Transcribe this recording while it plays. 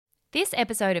This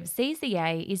episode of Seize the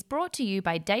Yay is brought to you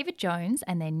by David Jones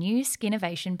and their new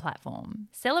Skinnovation platform,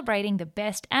 celebrating the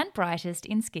best and brightest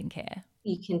in skincare.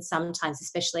 You can sometimes,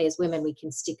 especially as women, we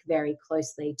can stick very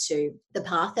closely to the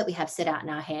path that we have set out in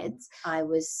our heads. I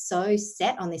was so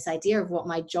set on this idea of what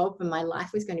my job and my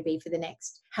life was going to be for the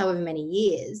next however many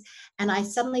years. And I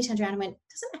suddenly turned around and went,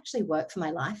 it doesn't actually work for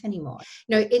my life anymore.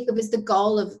 It was the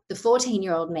goal of the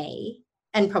 14-year-old me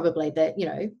and probably the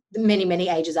many, many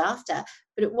ages after,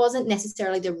 but it wasn't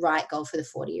necessarily the right goal for the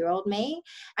 40-year-old me.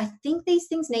 I think these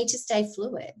things need to stay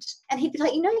fluid. And he'd be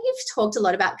like, you've talked a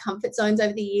lot about comfort zones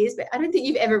over the years, but I don't think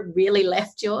you've ever really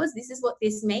left yours. This is what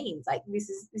this means. Like this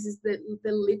is the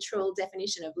literal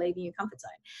definition of leaving your comfort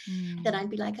zone. Then I'd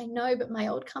be like, I know, but my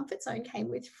old comfort zone came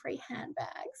with free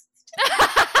handbags.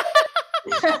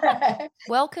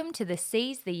 Welcome to the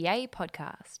Seize the Yay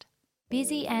podcast.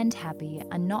 Busy and happy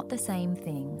are not the same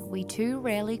thing. We too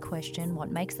rarely question what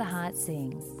makes the heart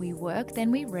sing. We work,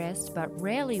 then we rest, but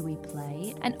rarely we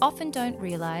play, and often don't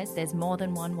realise there's more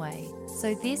than one way.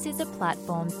 So this is a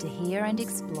platform to hear and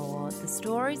explore the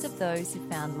stories of those who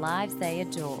found lives they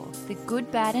adore. The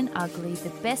good, bad and ugly,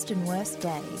 the best and worst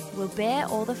day. We'll bear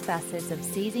all the facets of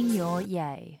seizing your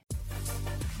yay.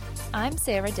 I'm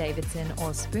Sarah Davidson,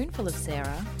 or Spoonful of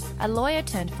Sarah, a lawyer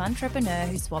turned funtrepreneur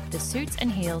who swapped the suits and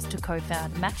heels to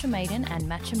co-found Matcha Maiden and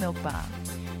Matcha Milk Bar.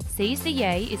 Seize the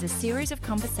Yay is a series of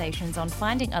conversations on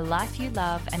finding a life you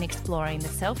love and exploring the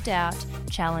self-doubt,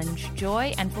 challenge,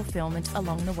 joy and fulfillment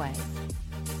along the way.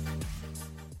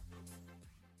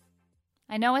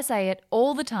 I know I say it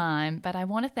all the time, but I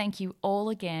want to thank you all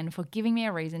again for giving me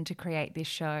a reason to create this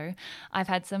show. I've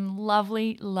had some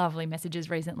lovely, lovely messages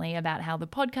recently about how the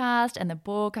podcast and the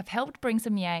book have helped bring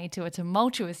some yay to a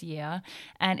tumultuous year,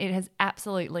 and it has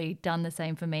absolutely done the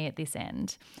same for me at this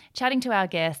end. Chatting to our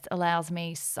guests allows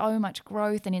me so much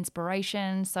growth and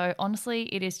inspiration, so honestly,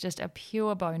 it is just a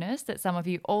pure bonus that some of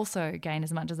you also gain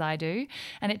as much as I do,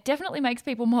 and it definitely makes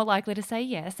people more likely to say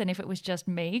yes than if it was just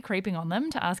me creeping on them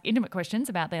to ask intimate questions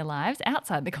about their lives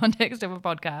outside the context of a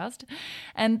podcast.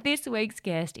 And this week's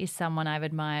guest is someone I've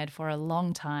admired for a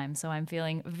long time, so I'm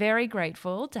feeling very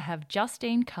grateful to have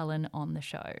Justine Cullen on the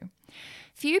show.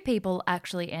 Few people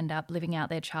actually end up living out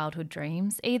their childhood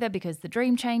dreams, either because the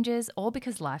dream changes or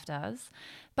because life does.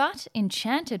 But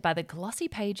enchanted by the glossy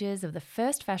pages of the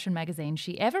first fashion magazine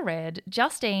she ever read,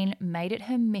 Justine made it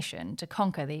her mission to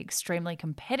conquer the extremely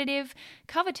competitive,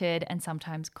 coveted, and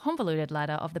sometimes convoluted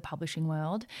ladder of the publishing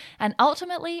world, and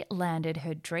ultimately landed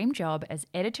her dream job as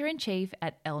editor-in-chief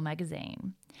at Elle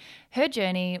magazine. Her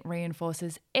journey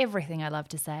reinforces everything I love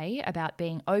to say about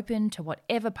being open to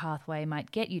whatever pathway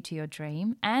might get you to your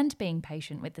dream and being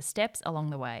patient with the steps along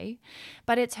the way.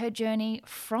 But it's her journey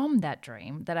from that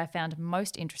dream that I found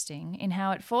most interesting in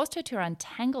how it forced her to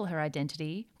untangle her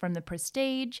identity from the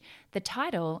prestige, the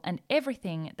title, and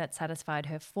everything that satisfied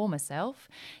her former self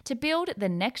to build the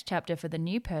next chapter for the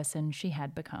new person she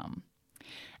had become.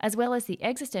 As well as the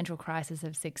existential crisis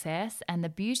of success and the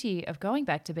beauty of going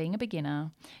back to being a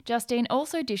beginner, Justine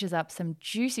also dishes up some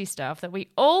juicy stuff that we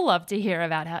all love to hear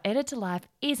about how editor life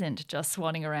isn't just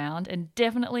swanning around and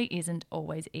definitely isn't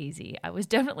always easy. I was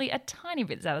definitely a tiny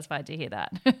bit satisfied to hear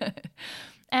that.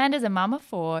 And as a mum of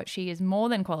 4, she is more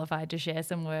than qualified to share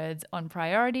some words on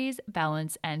priorities,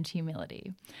 balance, and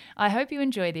humility. I hope you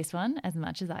enjoy this one as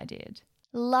much as I did.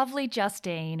 Lovely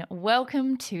Justine,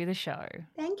 welcome to the show.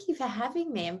 Thank you for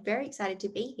having me. I'm very excited to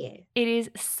be here. It is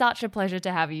such a pleasure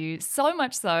to have you, so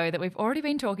much so that we've already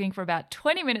been talking for about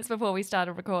 20 minutes before we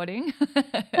started recording.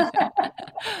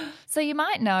 So you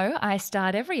might know I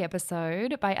start every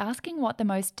episode by asking what the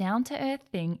most down-to-earth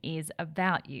thing is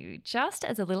about you, just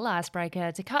as a little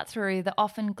icebreaker to cut through the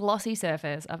often glossy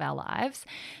surface of our lives,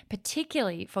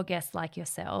 particularly for guests like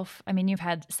yourself. I mean, you've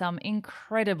had some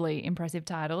incredibly impressive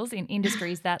titles in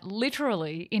industries that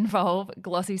literally involve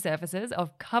glossy surfaces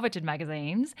of coveted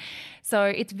magazines. So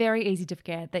it's very easy to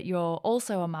forget that you're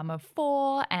also a mum of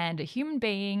 4 and a human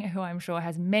being who I'm sure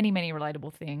has many, many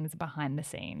relatable things behind the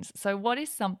scenes. So what is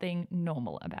something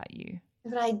normal about you?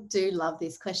 But I do love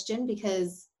this question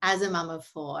because as a mum of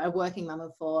 4, a working mum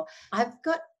of 4, I've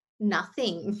got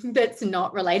nothing that's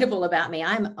not relatable about me.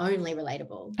 I'm only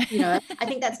relatable. I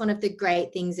think that's one of the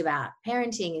great things about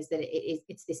parenting is that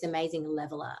it's this amazing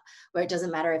leveler where it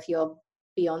doesn't matter if you're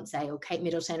Beyonce or Kate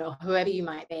Middleton or whoever you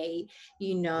might be,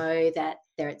 you know that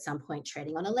they're at some point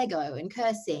treading on a Lego and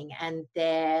cursing, and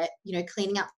they're,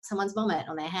 cleaning up someone's vomit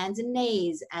on their hands and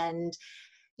knees, and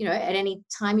at any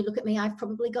time you look at me, I've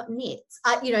probably got nits.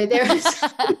 There are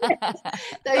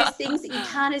those things that you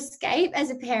can't escape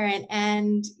as a parent.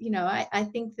 And, I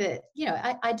think that,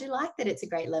 I do like that it's a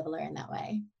great leveler in that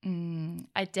way.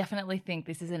 I definitely think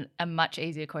this is a much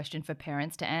easier question for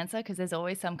parents to answer because there's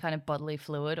always some kind of bodily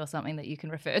fluid or something that you can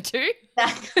refer to.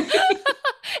 Exactly.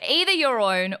 Either your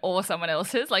own or someone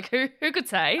else's. Like who could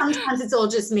say? Sometimes it's all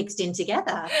just mixed in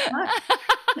together.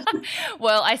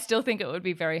 Well, I still think it would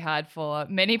be very hard for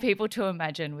many people to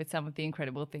imagine with some of the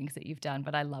incredible things that you've done,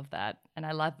 but I love that. And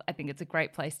I think it's a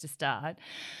great place to start.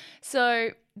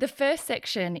 So the first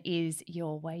section is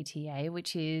your way TA,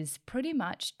 which is pretty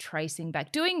much tracing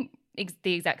back, doing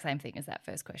the exact same thing as that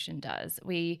first question does.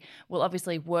 We will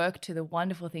obviously work to the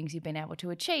wonderful things you've been able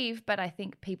to achieve, but I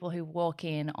think people who walk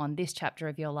in on this chapter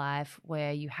of your life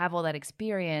where you have all that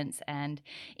experience and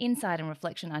insight and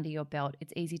reflection under your belt,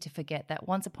 it's easy to forget that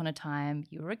once upon a time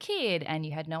you were a kid and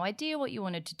you had no idea what you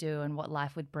wanted to do and what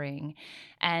life would bring.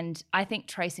 And I think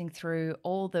tracing through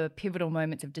all the pivotal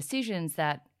moments of decisions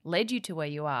that led you to where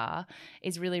you are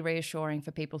is really reassuring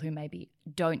for people who maybe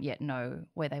don't yet know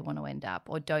where they want to end up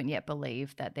or don't yet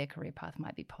believe that their career path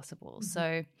might be possible. Mm-hmm.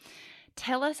 So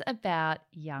tell us about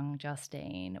young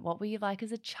Justine. What were you like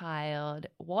as a child?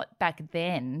 What back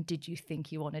then did you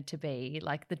think you wanted to be?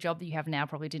 Like the job that you have now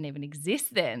probably didn't even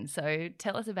exist then. So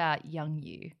tell us about young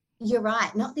you. You're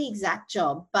right, not the exact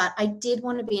job, but I did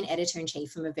want to be an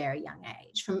editor-in-chief from a very young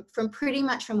age, from pretty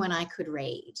much from when I could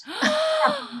read.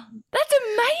 That's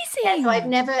amazing. Yeah, so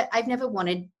I've never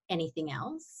wanted anything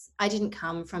else. I didn't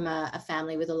come from a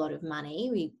family with a lot of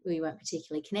money. We weren't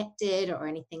particularly connected or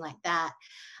anything like that.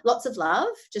 Lots of love,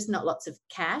 just not lots of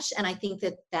cash. And I think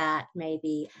that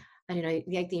maybe, I don't know,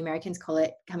 like the Americans call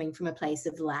it coming from a place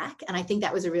of lack. And I think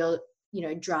that was a real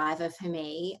driver for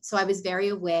me. So I was very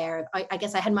aware of, I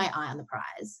guess I had my eye on the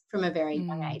prize from a very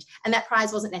young age. And that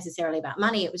prize wasn't necessarily about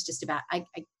money. It was just about, I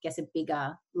guess, a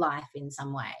bigger life in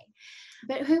some way.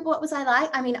 But what was I like?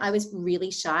 I mean, I was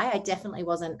really shy. I definitely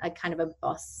wasn't a kind of a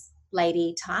boss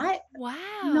lady type. Wow.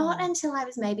 Not until I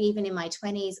was maybe even in my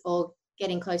 20s or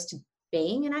getting close to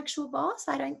being an actual boss,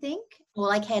 I don't think. All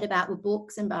I cared about were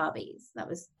books and Barbies. That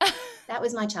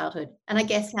was my childhood. And I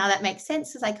guess now that makes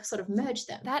sense because I sort of merged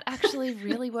them. That actually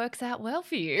really works out well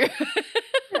for you.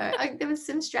 There was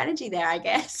some strategy there, I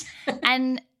guess.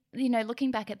 And,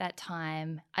 looking back at that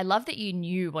time, I love that you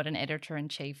knew what an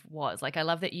editor-in-chief was. Like, I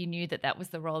love that you knew that was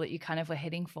the role that you kind of were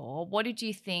heading for. What did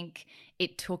you think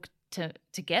it took to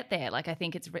get there? Like, I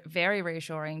think it's very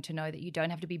reassuring to know that you don't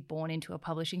have to be born into a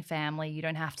publishing family. You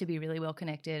don't have to be really well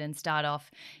connected and start off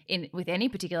with any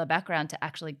particular background to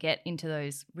actually get into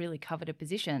those really coveted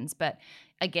positions. But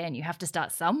again, you have to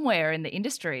start somewhere in the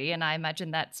industry. And I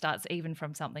imagine that starts even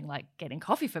from something like getting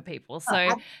coffee for people. So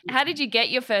how did you get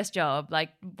your first job? Like,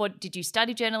 what did you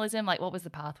study journalism? Like, what was the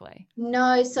pathway?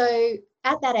 No. So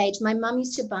at that age, my mum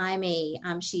used to buy me,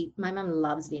 my mum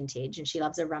loves vintage and she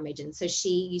loves a rummage. And so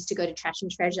she used to go to Trash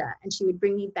and Treasure and she would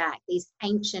bring me back these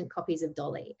ancient copies of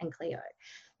Dolly and Cleo,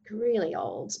 really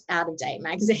old, out of date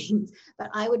magazines,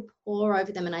 but I would pore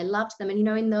over them and I loved them. And,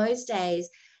 in those days,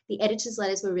 the editors'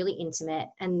 letters were really intimate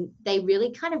and they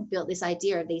really kind of built this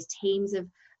idea of these teams of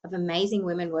amazing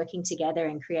women working together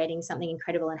and creating something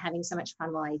incredible and having so much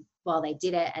fun while they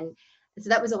did it. And so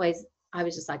that was always, I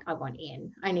was just like, I want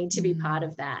in. I need to be part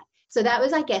of that. So that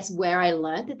was, I guess, where I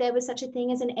learned that there was such a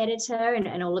thing as an editor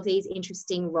and all of these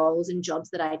interesting roles and jobs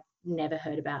that I'd never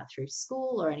heard about through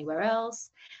school or anywhere else.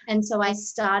 And so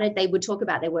they would talk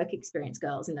about their work experience,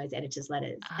 girls, in those editors'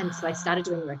 letters. And so I started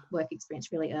doing work experience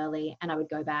really early and I would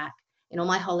go back in all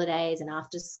my holidays and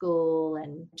after school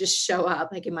and just show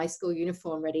up like in my school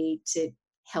uniform ready to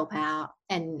help out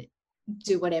and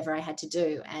do whatever I had to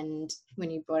do. And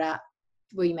when you brought up,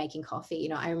 were you making coffee?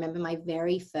 I remember my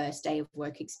very first day of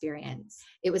work experience.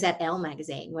 It was at Elle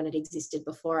magazine when it existed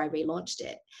before I relaunched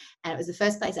it. And it was the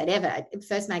first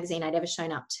magazine I'd ever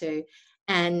shown up to.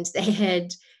 And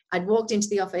I'd walked into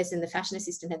the office and the fashion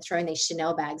assistant had thrown these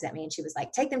Chanel bags at me and she was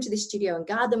like, take them to the studio and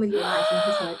guard them with your life. And I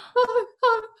was like,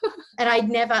 and I'd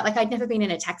never been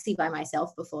in a taxi by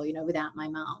myself before, without my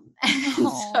mum. And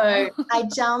so I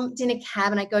jumped in a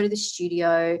cab and I go to the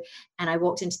studio and I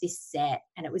walked into this set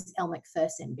and it was Elle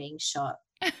Macpherson being shot.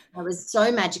 It was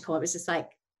so magical. It was just like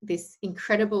this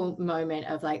incredible moment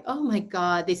of like, oh my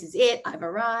God, this is it. I've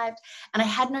arrived. And I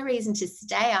had no reason to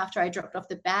stay after I dropped off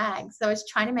the bag. So I was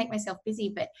trying to make myself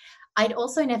busy, but I'd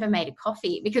also never made a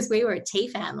coffee because we were a tea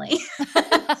family.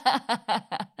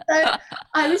 So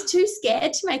I was too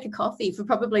scared to make a coffee for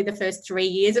probably the first 3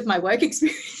 years of my work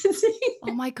experience.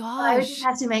 Oh my I would just gosh.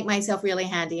 have to make myself really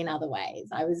handy in other ways.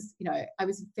 I was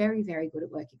very, very good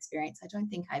at work experience. I don't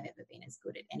think I've ever been as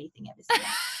good at anything ever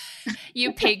since.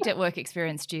 You peaked at work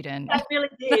experience student. I really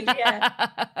did, yeah.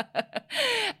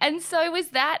 And so was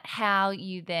that how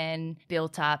you then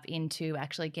built up into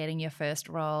actually getting your first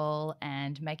role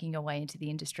and making your way into the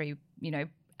industry,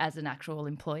 as an actual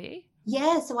employee?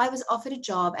 Yeah, so I was offered a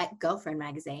job at Girlfriend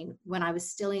magazine when I was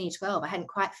still in year 12. I hadn't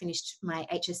quite finished my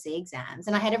HSC exams,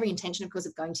 and I had every intention, of course,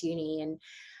 of going to uni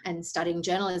and studying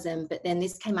journalism. But then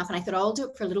this came up, and I thought, oh, I'll do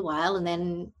it for a little while, and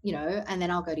then, and then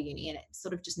I'll go to uni. And it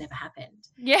sort of just never happened.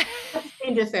 Yeah. I've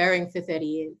been deferring for 30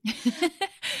 years.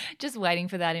 Just waiting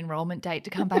for that enrollment date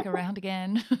to come back around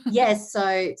again. Yes, so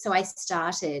I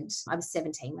started, I was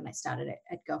 17 when I started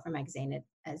at Girlfriend magazine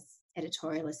as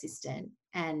editorial assistant,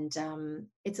 and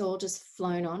it's all just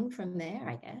flown on from there,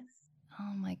 I guess.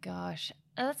 Oh my gosh.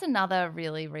 That's another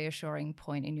really reassuring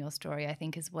point in your story, I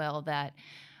think, as well, that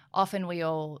often we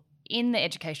all in the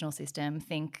educational system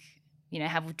think,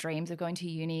 have dreams of going to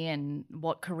uni and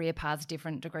what career paths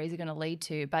different degrees are going to lead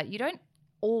to, but you don't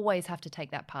always have to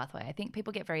take that pathway. I think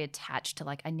people get very attached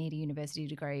to I need a university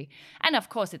degree. And of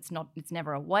course it's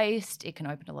never a waste. It can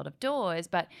open a lot of doors,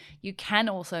 but you can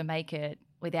also make it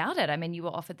without it. I mean, you were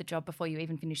offered the job before you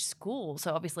even finished school.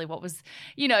 So obviously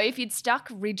if you'd stuck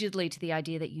rigidly to the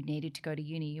idea that you needed to go to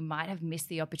uni, you might have missed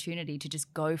the opportunity to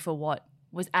just go for what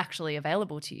was actually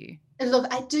available to you.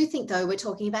 Look, I do think, though, we're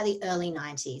talking about the early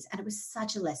 90s, and it was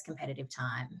such a less competitive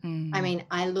time. I mean,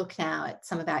 I look now at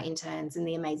some of our interns and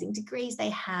the amazing degrees they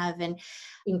have and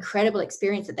incredible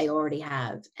experience that they already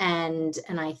have. And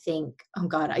I think, oh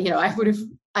God, I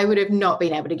would have not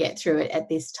been able to get through it at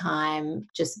this time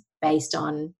just based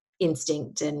on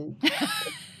instinct and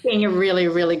being a really,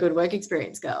 really good work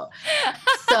experience girl.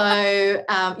 So,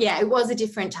 it was a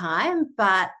different time,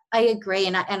 but I agree.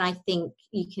 And I think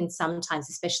you can sometimes,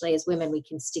 especially as women, we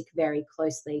can stick very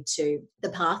closely to the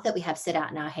path that we have set out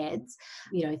in our heads,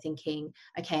 thinking,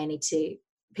 okay, I need to,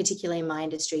 particularly in my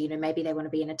industry, maybe they want to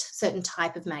be in a certain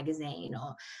type of magazine,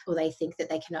 or they think that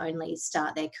they can only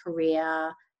start their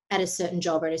career at a certain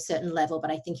job or at a certain level.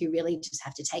 But I think you really just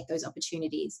have to take those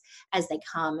opportunities as they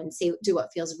come and do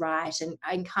what feels right,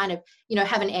 and kind of,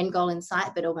 have an end goal in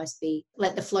sight, but almost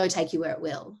let the flow take you where it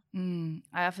will.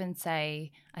 I often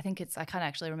say, I can't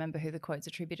actually remember who the quote's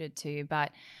attributed to,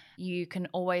 but you can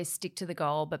always stick to the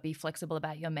goal, but be flexible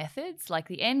about your methods. Like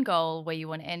the end goal where you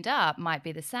want to end up might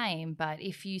be the same, but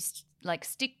if you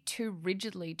stick too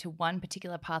rigidly to one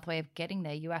particular pathway of getting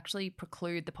there, you actually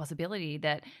preclude the possibility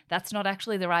that that's not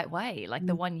actually the right way. Like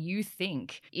the one you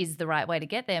think is the right way to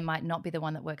get there might not be the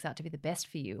one that works out to be the best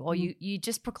for you, or you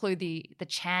just preclude the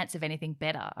chance of anything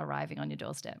better arriving on your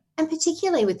doorstep. And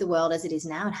particularly with the world as it is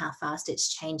now and how fast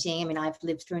it's changing. I mean, I've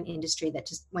lived through an industry that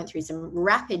just went through some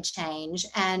rapid change,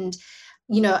 and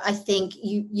I think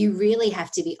you really have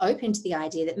to be open to the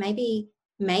idea that maybe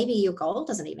your goal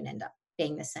doesn't even end up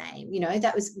being the same.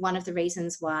 That was one of the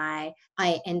reasons why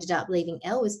I ended up leaving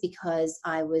Elle, was because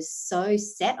I was so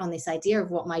set on this idea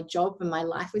of what my job and my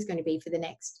life was going to be for the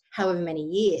next however many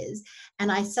years.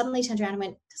 And I suddenly turned around and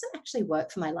went, it doesn't actually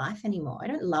work for my life anymore. I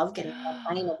don't love getting on a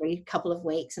plane every couple of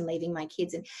weeks and leaving my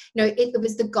kids. And, it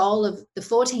was the goal of the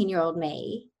 14-year-old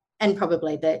me, and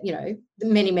probably the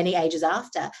many, many ages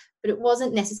after, but it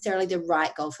wasn't necessarily the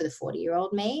right goal for the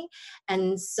 40-year-old me.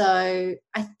 And so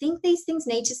I think these things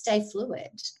need to stay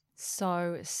fluid.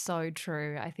 So, so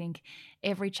true. I think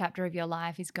every chapter of your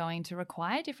life is going to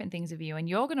require different things of you, and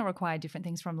you're going to require different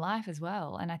things from life as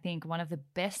well. And I think one of the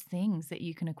best things that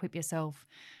you can equip yourself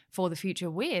for the future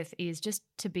with is just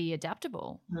to be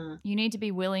adaptable. You need to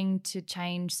be willing to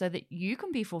change so that you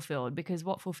can be fulfilled, because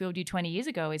what fulfilled you 20 years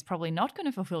ago is probably not going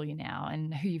to fulfill you now,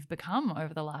 and who you've become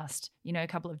over the last,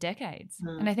 couple of decades.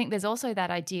 And I think there's also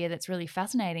that idea that's really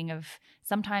fascinating of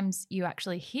sometimes you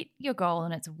actually hit your goal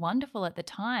and it's wonderful at the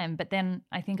time, but then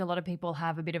I think a lot of people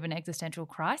have a bit of an existential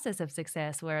crisis of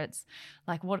success where it's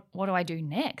like, what do I do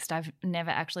next? I've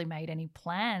never actually made any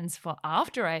plans for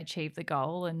after I achieve the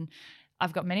goal, and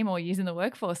I've got many more years in the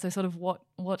workforce. So sort of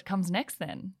what comes next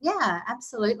then? Yeah,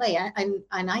 absolutely. And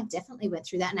I definitely went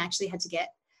through that and actually had to get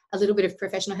a little bit of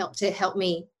professional help to help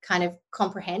me kind of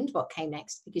comprehend what came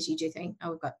next, because you do think,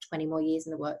 oh, we've got 20 more years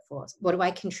in the workforce. What do I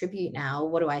contribute now?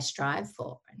 What do I strive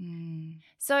for?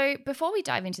 So before we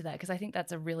dive into that, because I think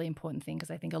that's a really important thing, because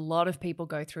I think a lot of people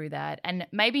go through that, and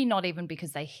maybe not even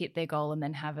because they hit their goal and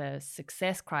then have a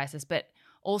success crisis, but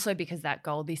also because that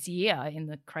goal this year in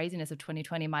the craziness of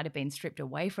 2020 might have been stripped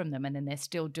away from them, and then they're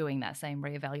still doing that same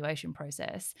reevaluation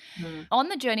process. On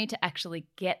the journey to actually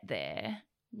get there,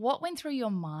 What went through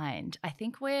your mind? I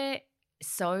think we're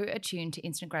so attuned to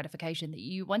instant gratification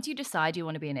that once you decide you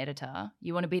want to be an editor,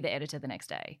 you want to be the editor the next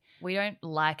day. We don't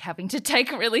like having to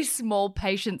take really small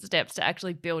patient steps to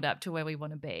actually build up to where we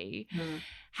want to be. Mm.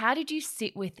 How did you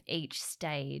sit with each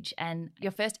stage? And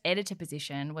your first editor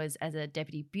position was as a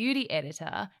deputy beauty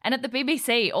editor and at the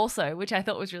BBC also, which I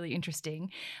thought was really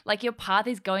interesting. Like, your path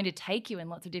is going to take you in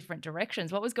lots of different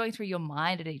directions. What was going through your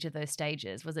mind at each of those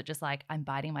stages? Was it just like, I'm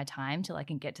biding my time till I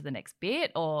can get to the next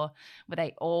bit? Or were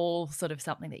they all sort of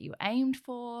something that you aimed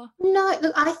for? No,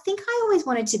 look, I think I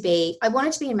wanted to be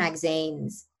in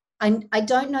magazines. I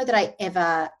don't know that I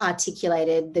ever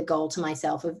articulated the goal to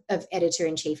myself of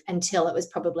editor-in-chief until it was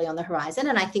probably on the horizon.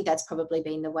 And I think that's probably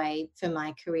been the way for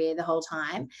my career the whole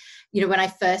time. You know, when I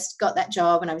first got that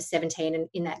job when I was 17 and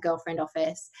in that girlfriend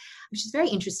office, which is very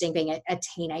interesting being a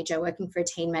teenager working for a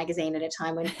teen magazine at a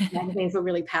time when magazines were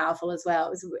really powerful as well.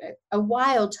 It was a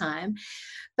wild time.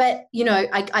 But, you know,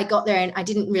 I got there and I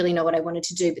didn't really know what I wanted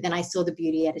to do. But then I saw the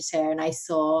beauty editor and I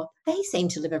saw they seem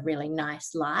to live a really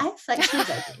nice life. Like, she was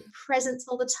opening presents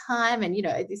all the time. And, you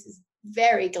know, this is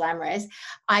very glamorous.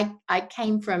 I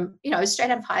came from, you know, straight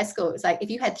out of high school. It was like, if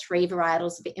you had 3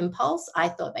 varietals of Impulse, I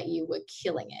thought that you were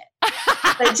killing it.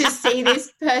 But to see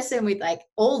this person with like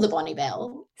all the Bonnie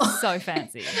Bell, So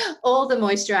fancy. all the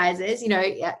moisturizers, you know,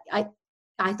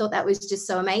 I thought that was just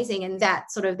so amazing. And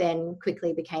that sort of then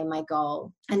quickly became my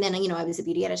goal. And then, you know, I was a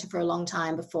beauty editor for a long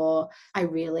time before I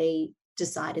really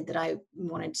decided that I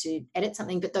wanted to edit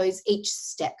something. But each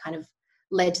step kind of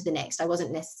led to the next. I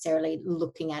wasn't necessarily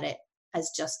looking at it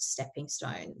as just stepping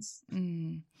stones.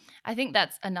 I think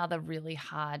that's another really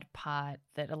hard part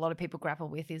that a lot of people grapple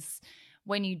with is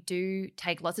when you do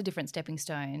take lots of different stepping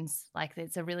stones, like,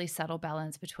 it's a really subtle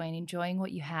balance between enjoying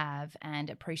what you have and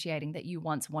appreciating that you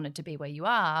once wanted to be where you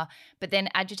are, but then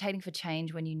agitating for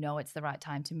change when you know it's the right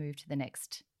time to move to the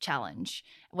next challenge,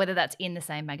 whether that's in the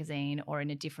same magazine or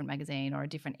in a different magazine or a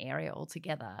different area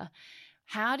altogether.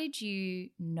 How did you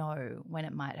know when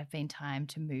it might have been time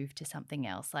to move to something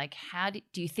else? Like,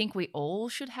 do you think we all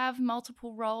should have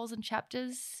multiple roles and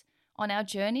chapters on our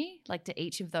journey? Like, do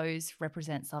each of those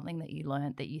represent something that you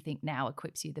learned that you think now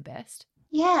equips you the best?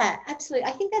 Yeah, absolutely.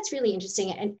 I think that's really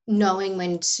interesting, and knowing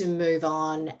when to move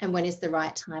on and when is the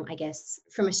right time, I guess,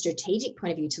 from a strategic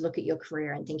point of view, to look at your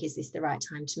career and think, is this the right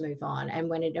time to move on? And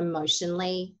when it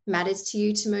emotionally matters to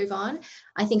you to move on.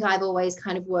 I think I've always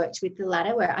kind of worked with the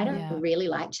latter, where I don't Yeah. really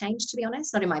like change, to be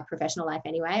honest, not in my professional life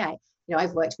anyway.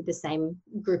 I've worked with the same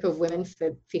group of women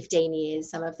for 15 years.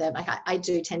 Some of them, like, I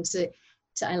do tend to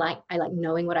I like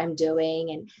knowing what I'm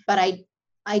doing, but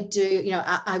I do, you know,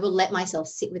 I will let myself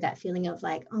sit with that feeling of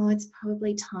like, oh, it's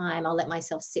probably time. I'll let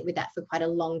myself sit with that for quite a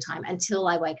long time until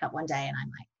I wake up one day and I'm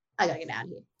like, I gotta get out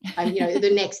of here. You know,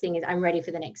 the next thing is I'm ready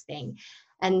for the next thing.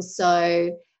 And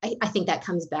so I think that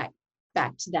comes back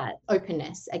to that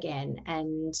openness again,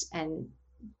 and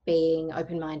being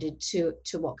open-minded to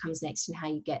what comes next and how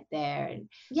you get there. And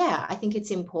yeah, I think it's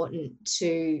important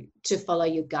to follow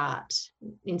your gut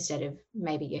instead of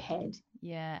maybe your head.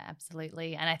 Yeah,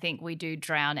 absolutely. And I think we do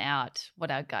drown out what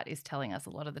our gut is telling us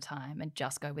a lot of the time and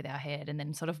just go with our head, and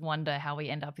then sort of wonder how we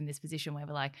end up in this position where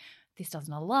we're like, this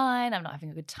doesn't align, I'm not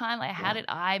having a good time. Like, how did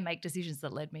I make decisions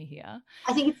that led me here?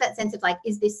 I think it's that sense of like,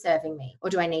 is this serving me, or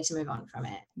do I need to move on from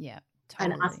it? Yeah,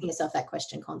 And totally. asking yourself that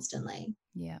question constantly.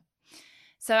 Yeah.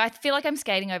 So I feel like I'm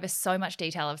skating over so much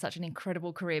detail of such an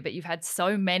incredible career, but you've had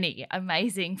so many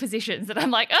amazing positions that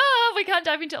I'm like, oh, we can't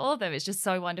dive into all of them. It's just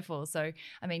so wonderful. So,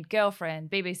 I mean,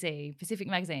 Girlfriend, BBC, Pacific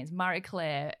Magazines, Marie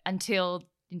Claire, until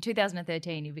in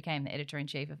 2013, you became the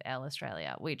editor-in-chief of Elle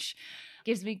Australia, which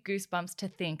gives me goosebumps to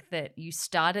think that you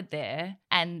started there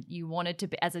and you wanted to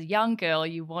be, as a young girl,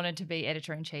 you wanted to be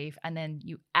editor-in-chief, and then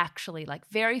you actually, like,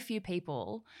 very few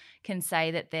people can say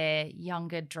that their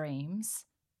younger dreams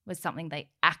was something they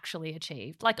actually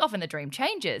achieved. Like, often the dream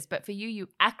changes, but for you, you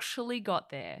actually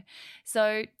got there.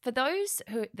 So for those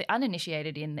who the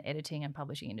uninitiated in the editing and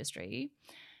publishing industry,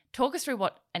 talk us through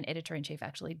what an editor-in-chief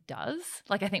actually does.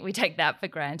 Like, I think we take that for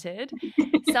granted.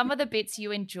 Some of the bits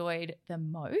you enjoyed the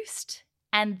most,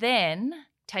 and then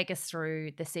take us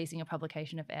through the ceasing of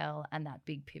publication of Elle and that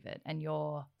big pivot and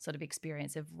your sort of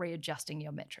experience of readjusting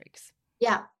your metrics.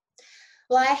 Yeah.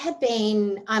 Well, I'd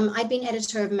been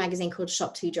editor of a magazine called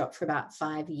Shop to Drop for about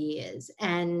 5 years.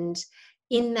 And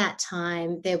in that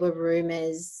time, there were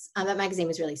rumors, that magazine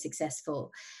was really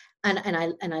successful. And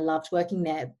I loved working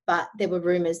there, but there were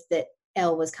rumors that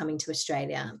Elle was coming to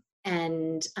Australia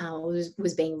and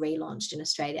was being relaunched in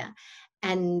Australia.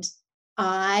 And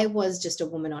I was just a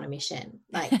woman on a mission.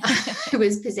 Like I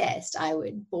was possessed. I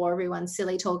would bore everyone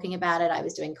silly talking about it. I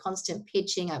was doing constant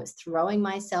pitching. I was throwing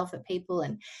myself at people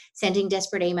and sending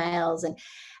desperate emails, and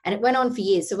it went on for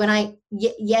years. So when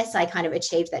yes, I kind of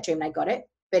achieved that dream and I got it,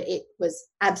 but it was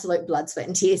absolute blood, sweat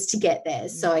and tears to get there.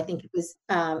 So I think it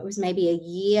was maybe a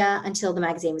year until the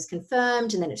magazine was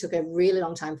confirmed. And then it took a really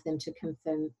long time for them to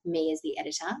confirm me as the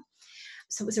editor.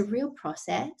 So it was a real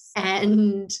process.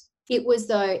 And it was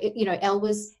Elle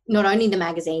was not only the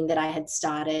magazine that I had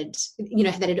started,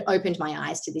 that had opened my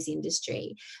eyes to this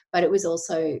industry, but it was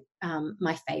also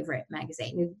my favorite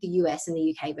magazine. The US and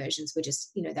the UK versions were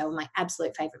just, they were my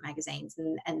absolute favorite magazines,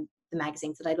 and the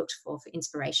magazines that I looked for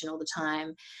inspiration all the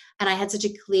time. And I had such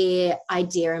a clear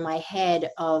idea in my head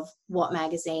of what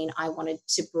magazine I wanted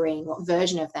to bring, what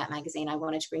version of that magazine I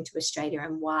wanted to bring to Australia,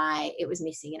 and why it was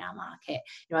missing in our market.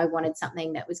 I wanted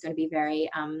something that was going to be very,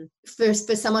 for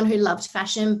someone who loved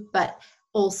fashion, but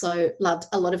also loved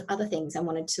a lot of other things. I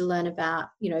wanted to learn about,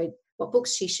 what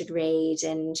books she should read,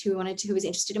 and who was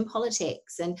interested in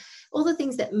politics, and all the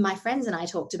things that my friends and I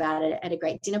talked about at a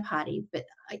great dinner party, but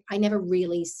I never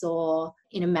really saw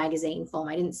in a magazine form.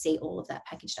 I didn't see all of that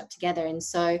packaged up together. And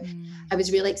so I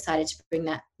was really excited to bring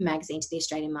that magazine to the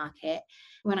Australian market.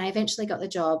 When I eventually got the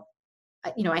job,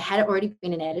 I had already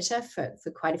been an editor for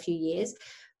quite a few years,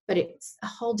 but it's a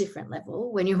whole different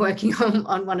level when you're working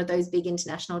on one of those big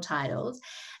international titles.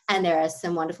 And there are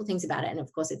some wonderful things about it. And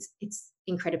of course, it's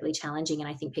incredibly challenging. And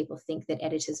I think people think that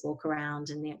editors walk around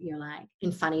and you're like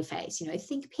in funny face,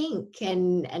 think pink,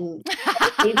 and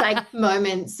these like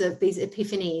moments of these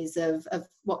epiphanies of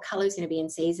what color is going to be in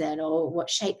season or what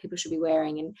shape people should be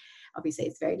wearing. And obviously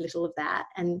it's very little of that.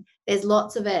 And there's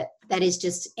lots of it that is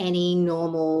just any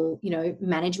normal,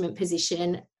 management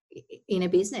position in a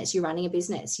business. You're running a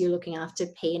business, you're looking after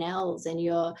P&Ls, and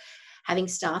you're having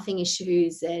staffing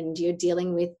issues, and you're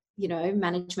dealing with,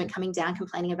 management coming down,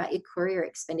 complaining about your courier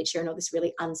expenditure and all this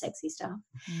really unsexy stuff.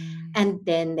 And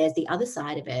then there's the other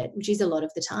side of it, which is a lot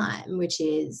of the time, which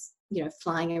is,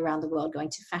 flying around the world, going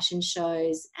to fashion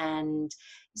shows and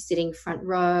sitting front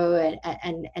row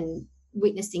and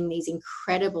witnessing these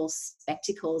incredible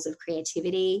spectacles of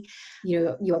creativity.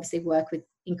 You obviously work with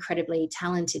incredibly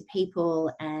talented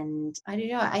people, and I don't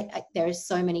know, there are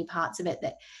so many parts of it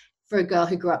that, for a girl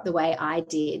who grew up the way I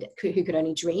did, who could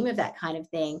only dream of that kind of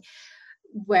thing,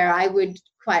 where I would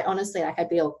quite honestly, like, I'd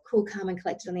be all cool, calm and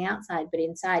collected on the outside, but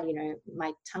inside,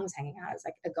 my tongue was hanging out. I was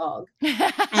like agog.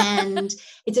 And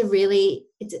it's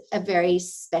a very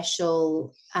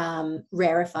special,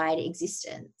 rarefied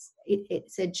existence.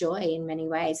 It's a joy in many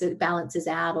ways. It balances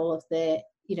out all of the,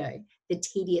 the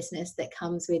tediousness that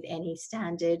comes with any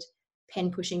standard pen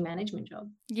pushing management job.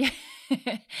 Yeah.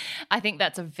 I think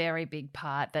that's a very big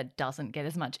part that doesn't get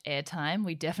as much airtime.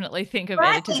 We definitely think of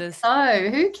editors as... Oh,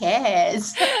 who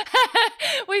cares?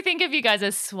 We think of you guys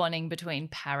as swanning between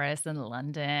Paris and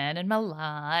London and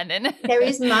Milan. And there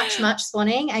is much, much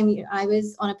swanning. I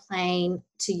was on a plane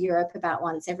to Europe about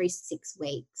once every 6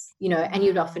 weeks, and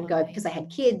you'd often go, because I had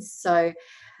kids. So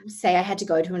say I had to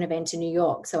go to an event in New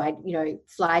York. So I'd,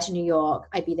 fly to New York.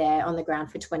 I'd be there on the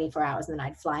ground for 24 hours and then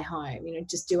I'd fly home,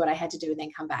 just do what I had to do and then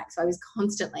come back. So I was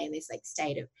constantly in this like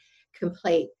state of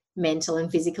complete mental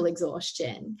and physical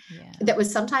exhaustion that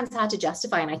was sometimes hard to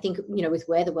justify. And I think, with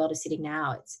where the world is sitting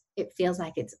now, it feels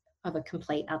like it's of a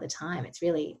complete other time. It's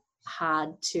really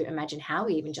hard to imagine how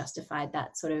we even justified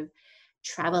that sort of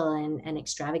travel and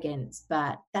extravagance,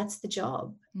 but that's the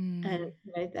job. And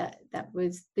that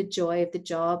was the joy of the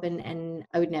job, and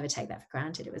I would never take that for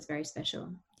granted. It was very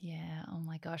special. Yeah. Oh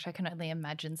my gosh. I can only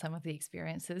imagine some of the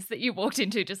experiences that you walked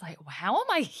into, just like, how am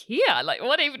I here? Like,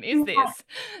 what even is this?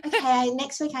 Okay,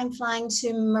 next week I'm flying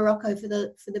to Morocco for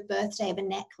the birthday of a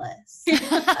necklace.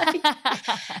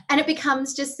 And it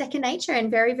becomes just second nature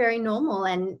and very, very normal.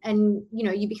 And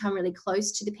you become really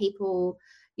close to the people,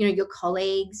 your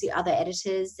colleagues, your other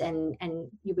editors, and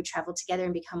you would travel together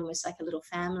and become almost like a little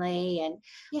family. And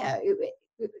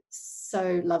it's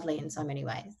so lovely in so many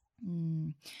ways.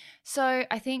 So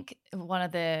I think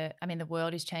the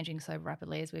world is changing so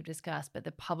rapidly, as we've discussed, but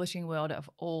the publishing world of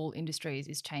all industries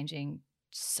is changing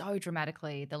so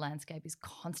dramatically. The landscape is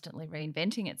constantly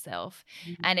reinventing itself,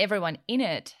 and everyone in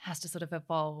it has to sort of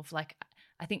evolve. Like,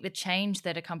 I think the change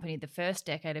that accompanied the first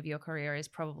decade of your career is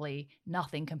probably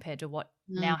nothing compared to what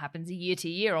now happens year to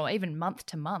year or even month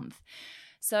to month.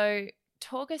 So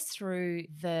talk us through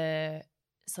the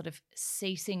sort of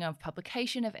ceasing of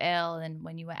publication of Elle and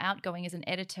when you were outgoing as an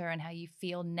editor and how you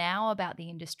feel now about the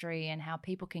industry and how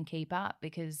people can keep up.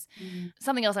 Because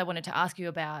something else I wanted to ask you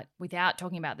about without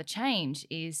talking about the change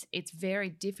is it's very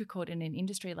difficult in an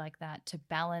industry like that to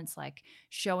balance like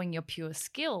showing your pure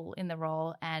skill in the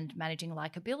role and managing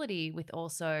likability with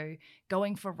also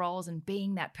going for roles and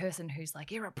being that person who's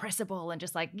like irrepressible and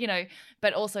just like, you know,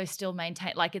 but also still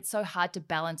maintain, like it's so hard to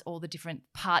balance all the different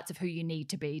parts of who you need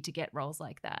to be to get roles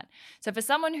like that. So for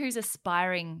someone who's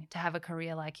aspiring to have a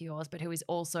career like yours, but who is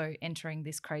also entering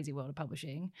this crazy world of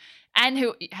publishing and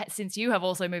who, since you have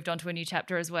also moved on to a new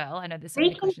chapter as well, I know there's so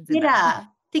many questions in that.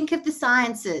 Think of the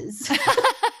sciences.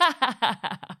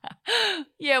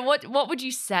 Yeah, what would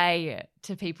you say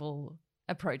to people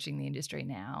approaching the industry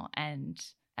now, and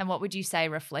what would you say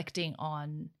reflecting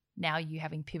on now you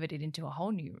having pivoted into a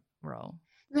whole new role?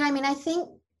 I mean, I think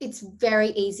it's very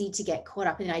easy to get caught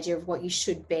up in the idea of what you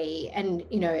should be, and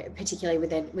you know, particularly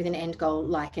with an end goal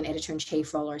like an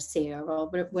editor-in-chief role or a CEO role,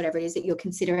 but whatever it is that you're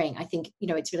considering. I think, you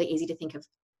know, it's really easy to think of,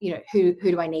 you know, who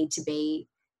do I need to be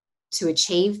to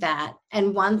achieve that.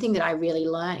 And one thing that I really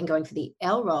learned in going for the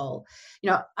L role, you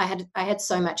know, I had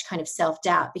so much kind of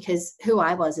self-doubt because who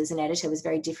I was as an editor was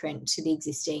very different to the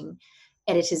existing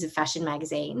editors of fashion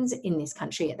magazines in this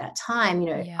country at that time.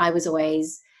 You know, Yeah. I was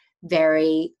always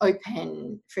very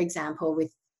open, for example,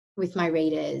 with my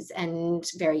readers and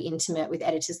very intimate with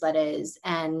editors' letters.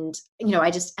 And, you know,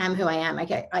 I just am who I am. I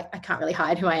can't really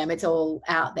hide who I am. It's all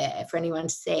out there for anyone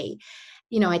to see.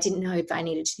 You know, I didn't know if I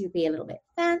needed to be a little bit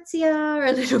fancier,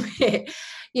 a little bit,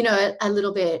 you know, a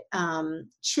little bit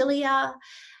chillier.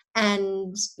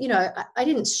 And, you know, I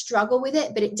didn't struggle with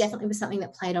it, but it definitely was something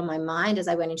that played on my mind as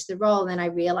I went into the role. And then I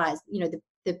realized, you know,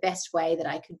 the best way that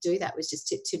I could do that was just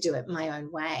to do it my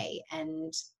own way.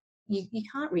 And you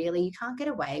can't get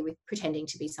away with pretending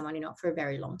to be someone you're not for a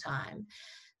very long time.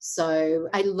 So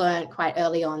I learned quite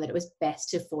early on that it was best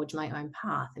to forge my own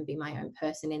path and be my own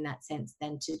person in that sense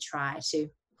than to try to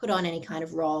put on any kind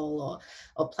of role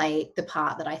or play the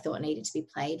part that I thought needed to be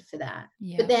played for that.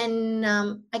 Yeah. But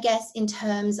then I guess in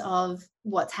terms of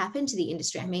what's happened to the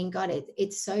industry, I mean, God,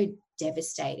 it's so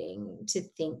devastating to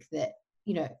think that,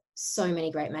 you know, so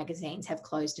many great magazines have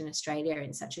closed in Australia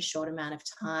in such a short amount of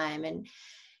time. And,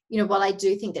 you know, while I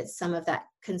do think that some of that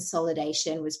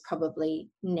consolidation was probably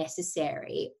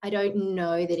necessary, I don't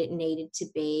know that it needed to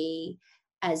be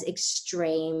as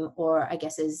extreme or I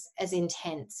guess as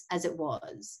intense as it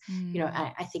was. You know,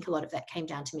 I think a lot of that came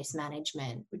down to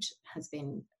mismanagement, which has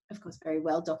been, of course, very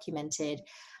well documented,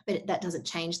 but that doesn't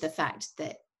change the fact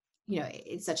that, you know,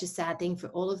 it's such a sad thing for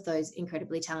all of those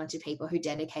incredibly talented people who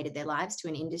dedicated their lives to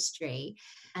an industry.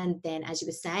 And then, as you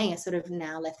were saying, are sort of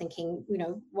now left thinking, you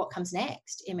know, what comes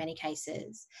next in many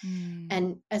cases.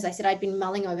 And as I said, I'd been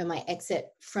mulling over my exit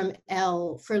from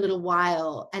Elle for a little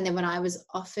while. And then when I was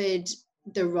offered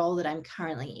the role that I'm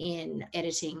currently in,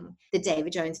 editing the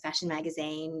David Jones fashion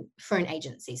magazine for an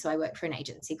agency. So I work for an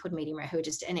agency called Medium Rare, who are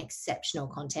just an exceptional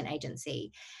content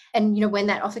agency. And, you know, when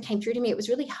that offer came through to me, it was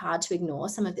really hard to ignore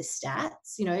some of the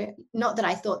stats. You know, not that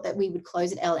I thought that we would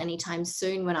close at Elle anytime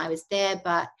soon when I was there,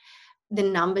 but the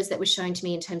numbers that were shown to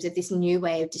me in terms of this new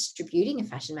way of distributing a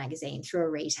fashion magazine through a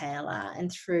retailer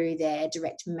and through their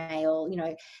direct mail, you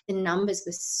know, the numbers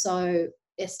were so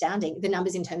astounding. The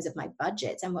numbers in terms of my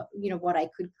budgets and what I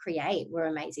could create were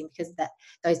amazing because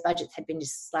those budgets had been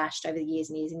just slashed over the years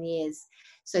and years and years,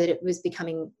 so that it was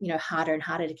becoming, you know, harder and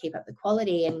harder to keep up the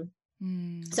quality. And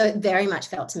so it very much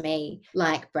felt to me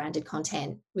like branded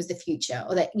content was the future,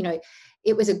 or that, you know,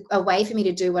 it was a way for me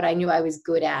to do what I knew I was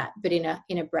good at, but in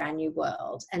a brand new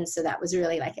world. And so that was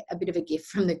really like a bit of a gift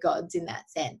from the gods in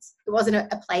that sense. It wasn't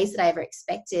a place that I ever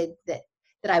expected that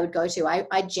I would go to.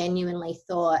 I genuinely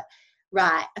thought,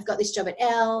 right, I've got this job at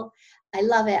Elle. I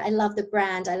love it. I love the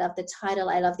brand. I love the title.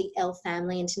 I love the Elle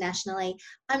family internationally.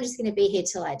 I'm just going to be here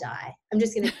till I die. I'm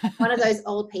just going to be one of those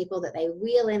old people that they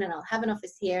wheel in, and I'll have an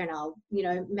office here, and I'll, you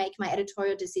know, make my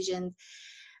editorial decisions.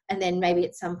 And then maybe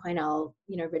at some point I'll,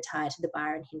 you know, retire to the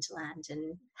Byron hinterland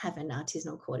and have an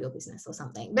artisanal cordial business or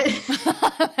something. But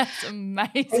that's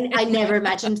amazing. I never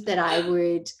imagined that I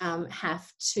would have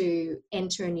to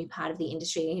enter a new part of the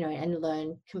industry, you know, and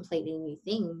learn completely new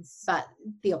things. But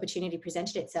the opportunity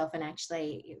presented itself, and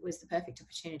actually it was the perfect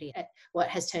opportunity at what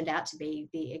has turned out to be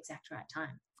the exact right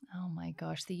time. Oh my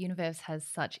gosh, the universe has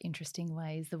such interesting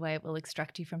ways, the way it will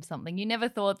extract you from something you never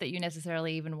thought that you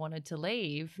necessarily even wanted to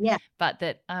leave. Yeah. But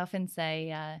that I often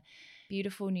say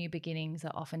beautiful new beginnings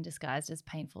are often disguised as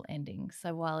painful endings.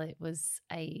 So while it was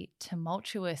a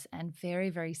tumultuous and very,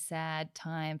 very sad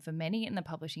time for many in the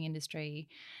publishing industry,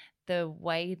 the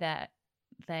way that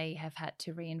they have had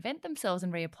to reinvent themselves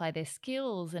and reapply their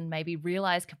skills and maybe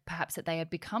realize perhaps that they had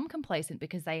become complacent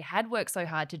because they had worked so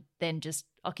hard to then just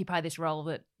occupy this role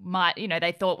that might,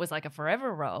 they thought was like a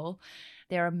forever role.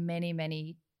 There are many,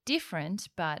 many different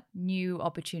but new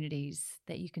opportunities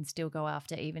that you can still go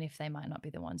after, even if they might not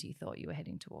be the ones you thought you were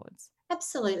heading towards.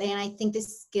 Absolutely. And I think the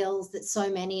skills that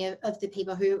so many of the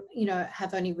people who,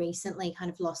 have only recently kind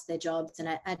of lost their jobs and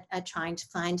are trying to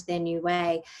find their new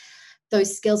way,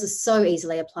 those skills are so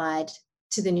easily applied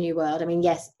to the new world. I mean,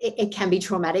 yes, it can be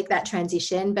traumatic, that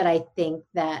transition, but I think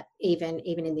that even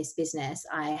in this business,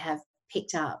 I have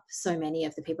picked up so many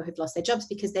of the people who've lost their jobs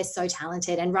because they're so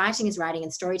talented, and writing is writing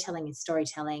and storytelling is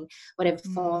storytelling, whatever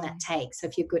form that takes. So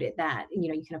if you're good at that,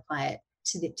 you can apply it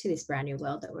to this brand new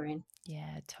world that we're in.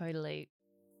 Yeah, totally.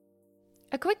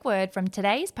 A quick word from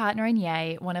today's partner in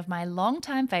Yay, one of my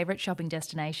long-time favourite shopping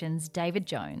destinations, David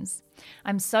Jones.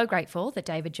 I'm so grateful that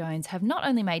David Jones have not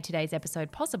only made today's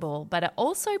episode possible, but are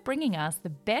also bringing us the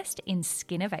best in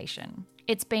skinnovation.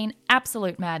 It's been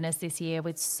absolute madness this year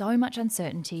with so much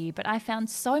uncertainty, but I found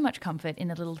so much comfort in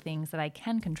the little things that I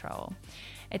can control.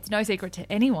 It's no secret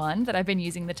to anyone that I've been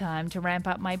using the time to ramp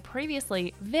up my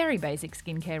previously very basic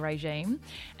skincare regime,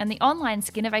 and the online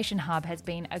Skinnovation Hub has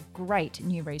been a great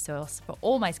new resource for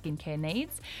all my skincare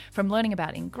needs, from learning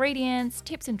about ingredients,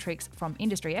 tips and tricks from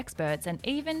industry experts, and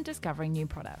even discovering new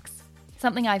products.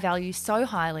 Something I value so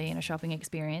highly in a shopping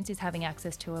experience is having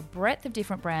access to a breadth of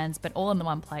different brands, but all in the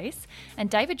one place. And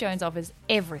David Jones offers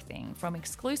everything from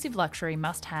exclusive luxury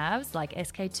must-haves like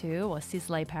SK2 or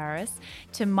Sisley Paris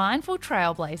to mindful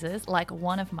trailblazers like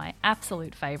one of my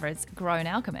absolute favourites, Grown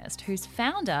Alchemist, whose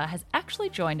founder has actually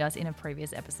joined us in a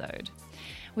previous episode.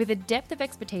 With a depth of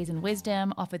expertise and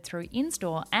wisdom offered through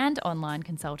in-store and online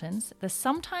consultants, the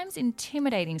sometimes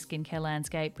intimidating skincare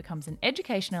landscape becomes an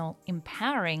educational,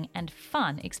 empowering, and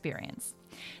fun experience.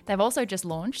 They've also just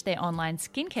launched their online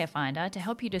skincare finder to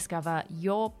help you discover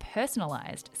your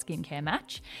personalised skincare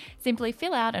match. Simply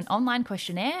fill out an online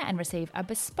questionnaire and receive a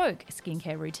bespoke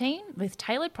skincare routine with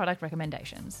tailored product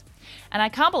recommendations. And I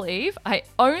can't believe I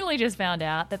only just found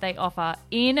out that they offer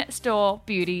in-store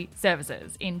beauty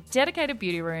services in dedicated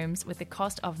beauty rooms, with the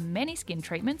cost of many skin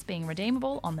treatments being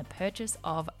redeemable on the purchase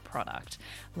of product.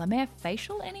 La Mer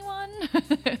Facial, anyone?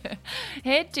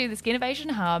 Head to the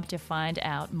Skinnovation Hub to find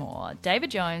out more.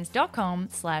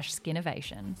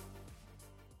 davidjones.com/skinnovation.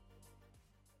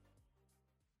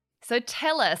 So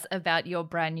tell us about your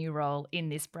brand new role in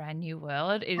this brand new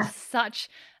world. It is such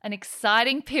an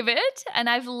exciting pivot, and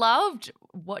I've loved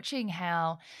watching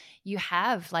how you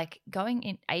have, like, going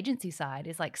in agency side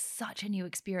is like such a new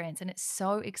experience, and it's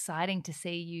so exciting to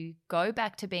see you go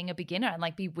back to being a beginner and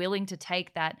like be willing to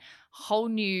take that whole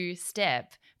new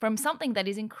step from something that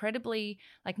is incredibly,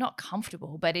 like, not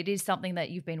comfortable, but it is something that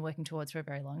you've been working towards for a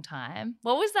very long time.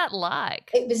 What was that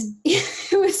like?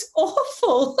 It was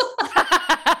awful.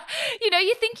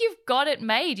 You think you've got it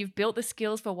made. You've built the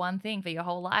skills for one thing for your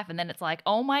whole life. And then it's like,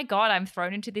 oh my God, I'm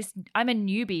thrown into this. I'm a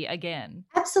newbie again.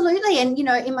 Absolutely. And,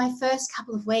 in my first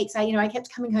couple of weeks, I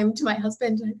kept coming home to my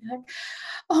husband and I'd be like,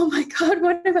 oh my God,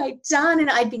 what have I done? And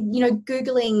I'd been,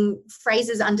 Googling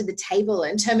phrases under the table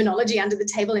and terminology under the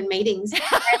table in meetings.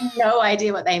 I had no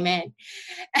idea what they meant.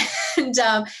 And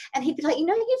he'd be like,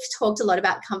 you've talked a lot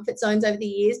about comfort zones over the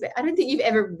years, but I don't think you've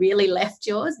ever really left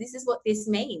yours. This is what this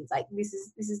means. Like, this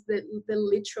is the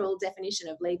literal definition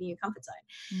of leaving your comfort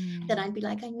zone. Then I'd be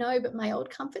like, I know, but my old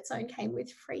comfort zone came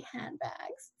with free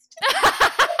handbags.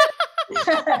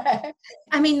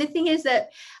 I mean, the thing is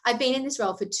that I've been in this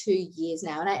role for 2 years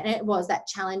now, and it was that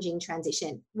challenging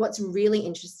transition. What's really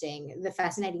interesting, the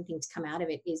fascinating thing to come out of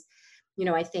it is,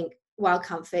 I think while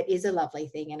comfort is a lovely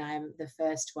thing, and I'm the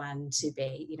first one to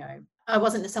be, I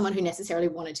wasn't someone who necessarily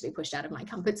wanted to be pushed out of my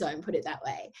comfort zone, put it that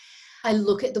way. I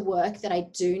look at the work that I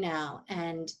do now,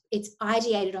 and it's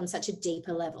ideated on such a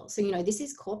deeper level. So, this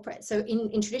is corporate. So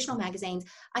in traditional magazines,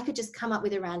 I could just come up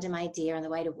with a random idea on the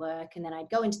way to work, and then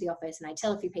I'd go into the office and I'd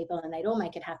tell a few people and they'd all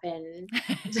make it happen.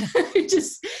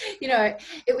 Just,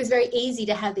 it was very easy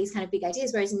to have these kind of big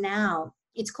ideas. Whereas now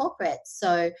it's corporate.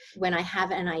 So when I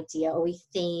have an idea or we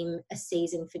theme a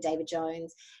season for David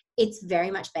Jones, it's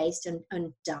very much based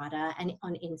on data and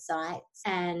on insights,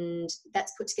 and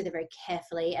that's put together very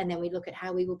carefully. And then we look at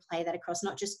how we will play that across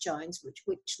not just Jones, which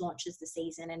launches the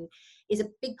season and is a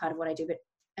big part of what I do, but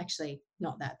actually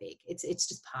not that big. It's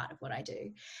just part of what I do.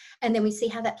 And then we see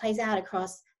how that plays out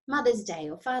across Mother's Day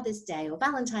or Father's Day or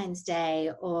Valentine's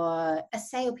Day or a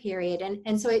sale period.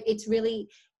 And so it's really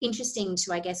interesting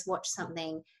to, I guess, watch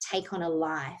something take on a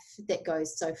life that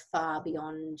goes so far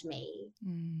beyond me,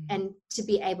 and to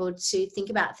be able to think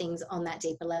about things on that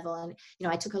deeper level. And,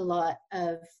 I took a lot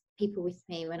of people with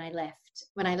me when I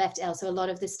left Elle. So a lot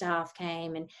of the staff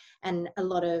came, and a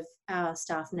lot of our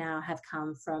staff now have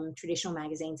come from traditional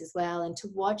magazines as well. And to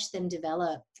watch them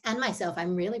develop, and myself,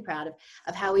 I'm really proud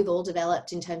of how we've all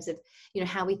developed in terms of,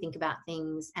 how we think about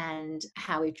things and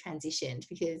how we've transitioned,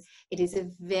 because it is a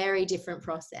very different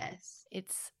process.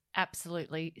 It's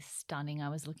absolutely stunning. I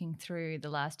was looking through the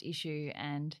last issue,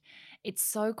 and it's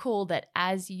so cool that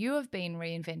as you have been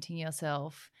reinventing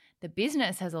yourself, the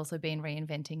business has also been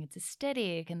reinventing its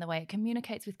aesthetic and the way it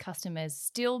communicates with customers,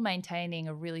 still maintaining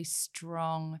a really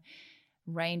strong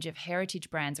range of heritage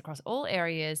brands across all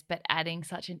areas, but adding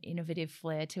such an innovative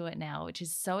flair to it now, which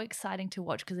is so exciting to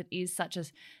watch because it is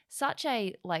such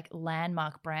a like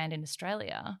landmark brand in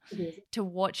Australia. It is. To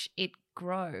watch it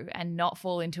grow and not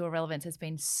fall into irrelevance has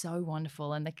been so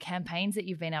wonderful. And the campaigns that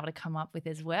you've been able to come up with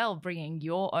as well, bringing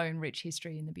your own rich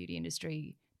history in the beauty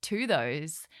industry to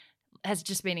those, has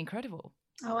just been incredible.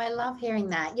 Oh, I love hearing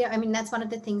that. Yeah, I mean, that's one of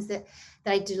the things that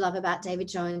I do love about David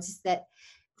Jones, is that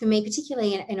for me,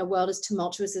 particularly in a world as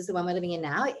tumultuous as the one we're living in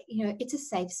now, it's a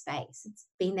safe space. It's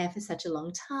been there for such a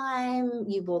long time.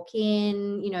 You walk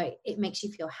in, it makes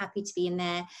you feel happy to be in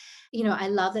there. I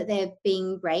love that they're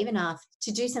being brave enough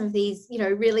to do some of these,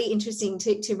 really interesting,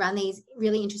 to run these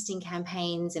really interesting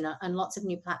campaigns and on lots of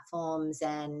new platforms.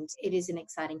 And it is an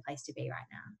exciting place to be right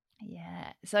now.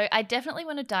 Yeah. So I definitely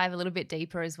want to dive a little bit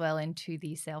deeper as well into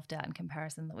the self-doubt and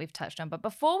comparison that we've touched on. But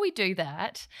before we do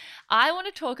that, I want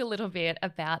to talk a little bit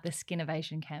about the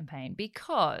Skinnovation campaign,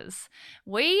 because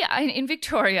we in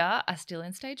Victoria are still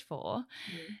in stage 4.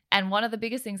 And one of the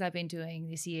biggest things I've been doing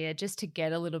this year, just to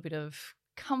get a little bit of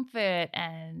comfort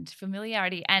and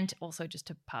familiarity, and also just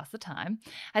to pass the time,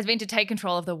 has been to take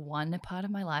control of the one part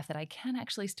of my life that I can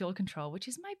actually still control, which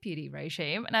is my beauty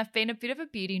regime. And I've been a bit of a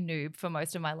beauty noob for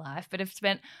most of my life, but I've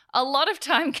spent a lot of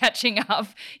time catching up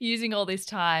using all this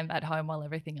time at home while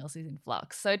everything else is in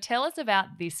flux. So tell us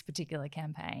about this particular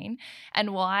campaign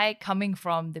and why, coming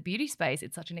from the beauty space,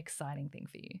 it's such an exciting thing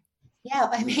for you. Yeah,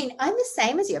 I mean, I'm the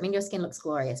same as you. I mean, your skin looks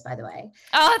glorious, by the way.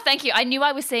 Oh, thank you. I knew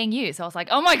I was seeing you, so I was like,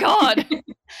 oh my God.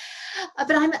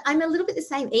 But I'm a little bit the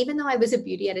same. Even though I was a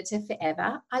beauty editor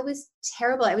forever, I was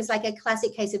terrible. It was like a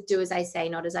classic case of do as I say,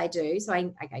 not as I do. So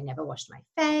I never washed my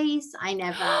face. I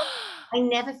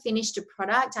never finished a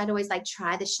product. I'd always like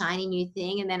try the shiny new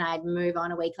thing and then I'd move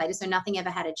on a week later. So nothing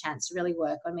ever had a chance to really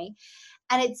work on me.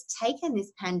 And it's taken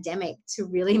this pandemic to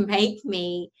really make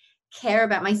me care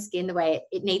about my skin the way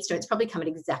it needs to. It's probably come at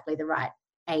exactly the right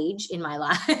age in my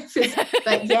life.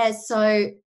 But yeah, so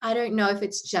I don't know if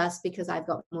it's just because I've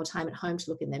got more time at home to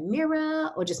look in the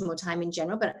mirror or just more time in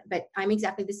general, but I'm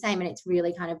exactly the same. And it's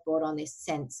really kind of brought on this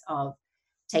sense of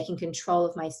taking control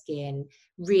of my skin,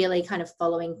 really kind of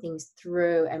following things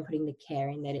through and putting the care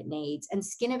in that it needs. And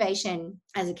Skinnovation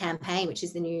as a campaign, which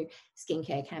is the new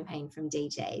skincare campaign from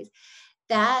DJs,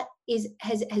 that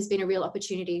has been a real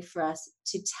opportunity for us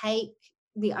to take.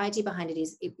 The idea behind it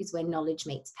is where knowledge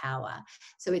meets power.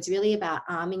 So it's really about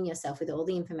arming yourself with all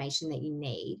the information that you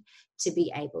need to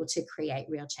be able to create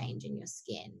real change in your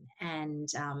skin. And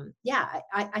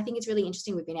I think it's really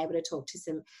interesting. We've been able to talk to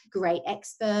some great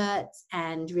experts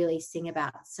and really sing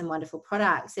about some wonderful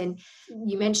products. And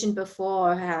you mentioned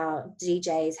before how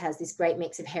DJs has this great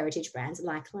mix of heritage brands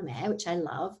like La Mer, which I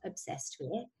love, obsessed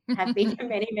with, have been for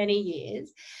many, many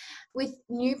years, with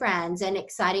new brands and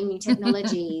exciting new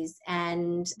technologies.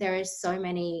 And there are so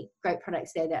many great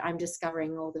products there that I'm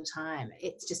discovering all the time.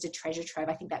 It's just a treasure trove.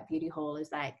 I think that beauty hall is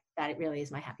like that. It really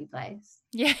is my happy place.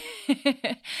 Yeah.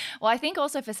 Well, I think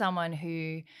also for someone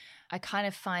who I kind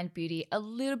of find beauty a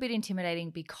little bit intimidating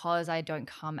because I don't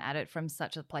come at it from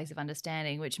such a place of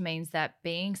understanding, which means that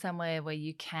being somewhere where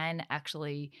you can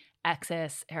actually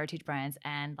access heritage brands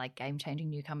and like game-changing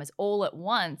newcomers all at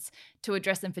once to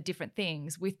address them for different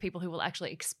things with people who will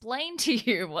actually explain to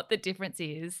you what the difference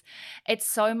is, it's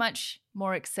so much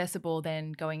more accessible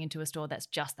than going into a store that's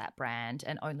just that brand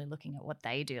and only looking at what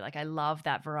they do. Like, I love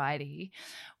that variety.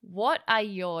 What are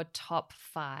your top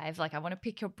 5? Like, I want to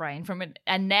pick your brain from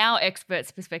a now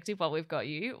expert's perspective while we've got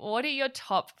you. What are your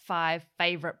top 5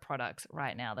 favorite products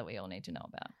right now that we all need to know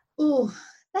about? Oh,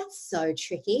 that's so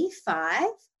tricky. 5.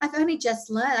 I've only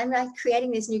just learned. I'm like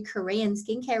creating this new Korean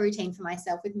skincare routine for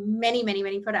myself with many, many,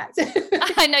 many products.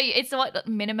 I know it's what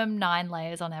minimum 9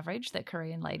 layers on average that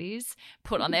Korean ladies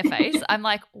put on their face. I'm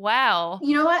like, wow.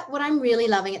 You know what? What I'm really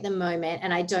loving at the moment,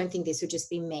 and I don't think this would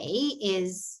just be me,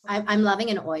 is I'm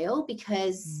loving an oil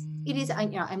because it is.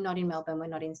 I'm not in Melbourne. We're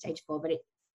not in stage 4, but it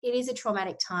is a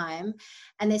traumatic time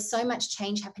and there's so much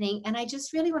change happening. And I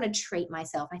just really want to treat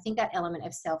myself. I think that element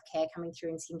of self-care coming through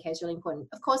in skincare is really important.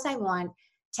 Of course, I want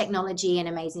technology and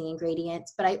amazing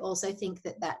ingredients, but I also think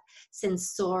that that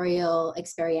sensorial,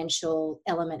 experiential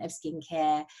element of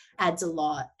skincare adds a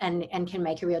lot and can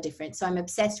make a real difference. So I'm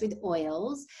obsessed with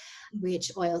oils.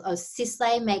 Which oils? Oh,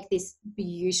 Sisley make this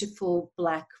beautiful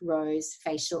black rose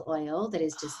facial oil that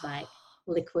is just like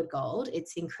liquid gold.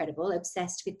 It's incredible.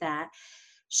 Obsessed with that.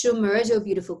 Shumura do a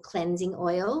beautiful cleansing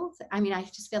oil. I mean, I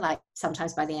just feel like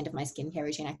sometimes by the end of my skincare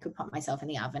routine, I could put myself in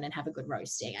the oven and have a good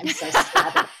roasting. I'm so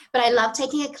sad. But I love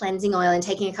taking a cleansing oil and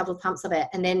taking a couple of pumps of it.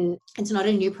 And then it's not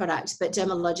a new product, but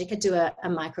Dermalogica do a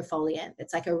microfoliant.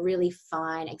 It's like a really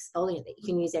fine exfoliant that you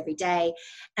can use every day.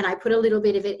 And I put a little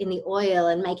bit of it in the oil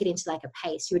and make it into like a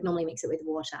paste. You would normally mix it with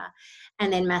water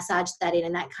and then massage that in.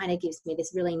 And that kind of gives me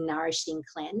this really nourishing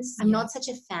cleanse. I'm not such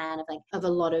a fan of a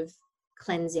lot of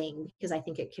cleansing because I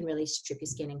think it can really strip your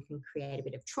skin and can create a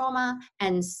bit of trauma.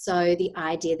 And so the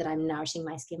idea that I'm nourishing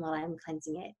my skin while I'm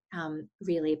cleansing it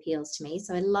really appeals to me.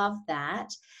 So I love that.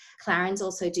 Clarins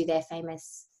also do their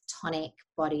famous tonic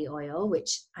body oil,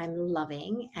 which I'm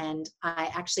loving. And I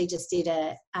actually just did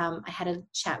I had a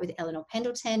chat with Eleanor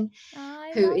Pendleton,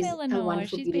 who is Eleanor. a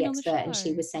wonderful She's beauty been on the expert. And she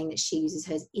show. was saying that she uses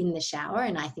hers in the shower.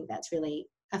 And I think that's really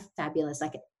a fabulous,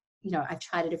 like, I've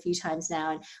tried it a few times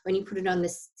now. And when you put it on the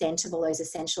scent of all those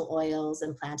essential oils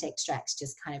and plant extracts,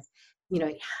 just kind of,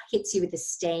 hits you with the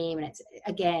steam. And it's,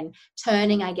 again,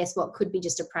 turning, I guess, what could be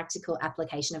just a practical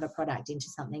application of a product into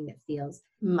something that feels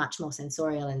much more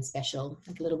sensorial and special,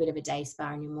 like a little bit of a day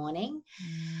spa in your morning.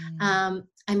 I'm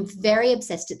very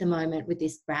obsessed at the moment with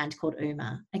this brand called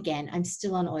Uma. Again, I'm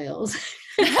still on oils.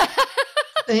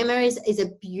 Uma is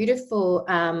a beautiful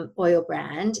oil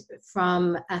brand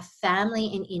from a family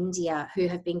in India who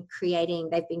they've been creating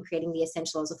the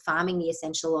essential oils or farming the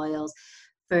essential oils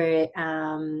for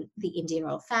the Indian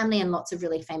royal family and lots of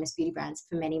really famous beauty brands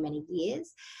for many, many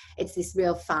years. It's this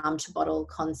real farm to bottle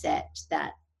concept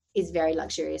that is very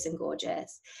luxurious and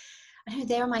gorgeous. I know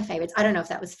they're my favorites. I don't know if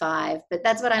that was 5, but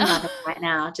that's what I'm loving right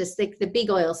now. Just the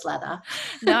big oil slather.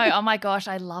 No, oh my gosh,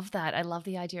 I love that. I love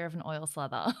the idea of an oil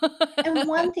slather. And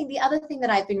the other thing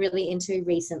that I've been really into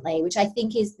recently, which I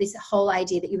think is this whole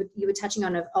idea that you were touching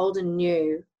on of old and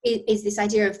new, is this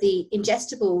idea of the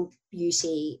ingestible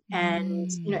beauty and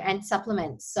and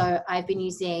supplements. So I've been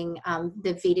using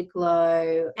the Vita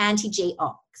Glow Anti-G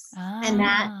Ox, and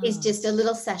that is just a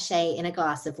little sachet in a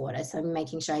glass of water. So I'm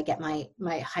making sure I get my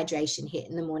hydration hit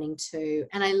in the morning too.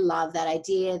 And I love that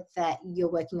idea that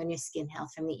you're working on your skin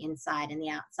health from the inside and the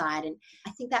outside. And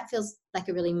I think that feels like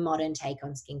a really modern take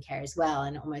on skincare as well,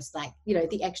 and almost like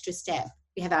the extra step.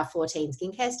 We have our 14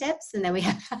 skincare steps, and then we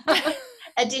have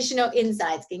additional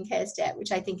inside skincare step,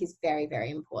 which I think is very,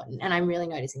 very important. And I'm really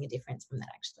noticing a difference from that,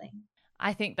 actually.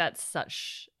 I think that's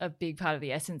such a big part of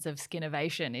the essence of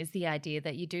Skinnovation is the idea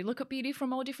that you do look at beauty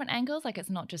from all different angles. Like it's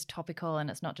not just topical and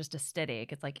it's not just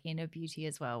aesthetic. It's like inner beauty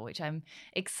as well, which I'm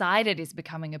excited is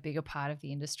becoming a bigger part of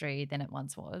the industry than it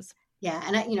once was. Yeah.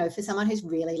 And, for someone who's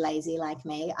really lazy like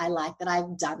me, I like that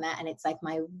I've done that. And it's like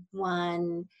my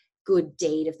one good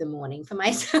deed of the morning for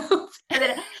myself. and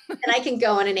then I can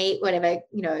go on and eat whatever,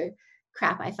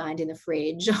 crap I find in the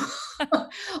fridge.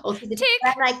 or Tick.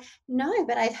 I'm like, no,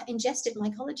 but I've ingested my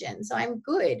collagen, so I'm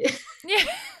good. Yeah.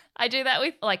 I do that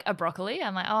with like a broccoli.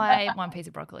 I'm like, I ate one piece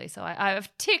of broccoli. So I've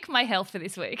ticked my health for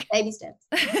this week. Baby steps.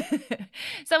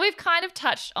 So we've kind of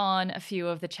touched on a few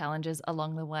of the challenges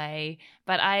along the way,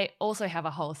 but I also have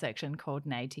a whole section called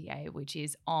Nay to Yay, which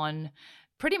is on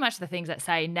pretty much the things that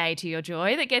say nay to your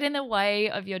joy, that get in the way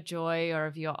of your joy or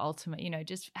of your ultimate,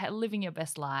 just living your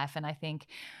best life. And I think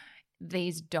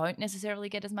these don't necessarily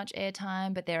get as much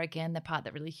airtime, but they're, again, the part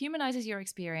that really humanizes your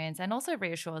experience and also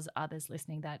reassures others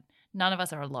listening that none of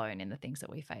us are alone in the things that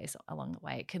we face along the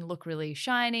way. It can look really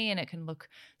shiny and it can look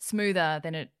smoother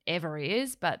than it ever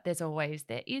is, but there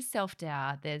is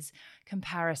self-doubt, there's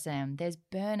comparison, there's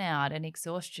burnout and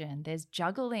exhaustion, there's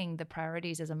juggling the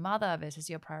priorities as a mother versus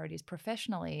your priorities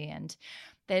professionally, and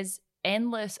there's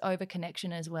endless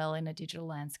overconnection as well in a digital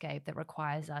landscape that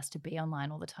requires us to be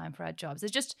online all the time for our jobs.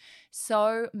 There's just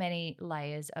so many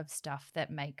layers of stuff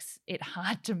that makes it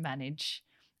hard to manage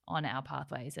on our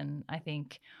pathways. And I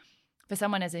think for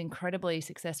someone as incredibly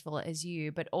successful as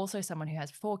you, but also someone who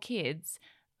has 4 kids,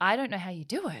 I don't know how you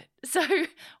do it. So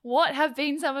what have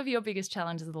been some of your biggest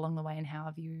challenges along the way, and how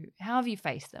have you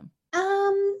faced them?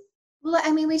 Well,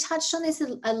 I mean, we touched on this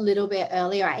a little bit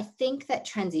earlier. I think that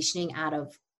transitioning out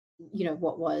of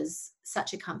what was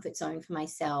such a comfort zone for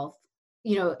myself,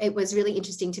 it was really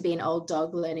interesting to be an old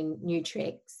dog learning new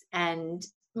tricks, and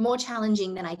more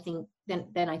challenging than I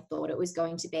thought it was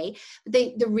going to be. But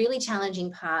the really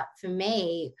challenging part for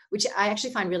me, which I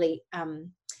actually find really,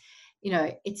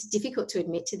 it's difficult to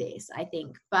admit to this, I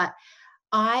think, but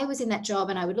I was in that job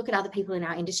and I would look at other people in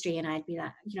our industry and I'd be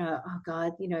like, oh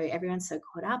God, everyone's so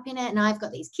caught up in it. And I've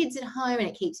got these kids at home and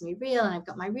it keeps me real. And I've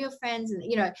got my real friends and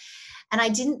I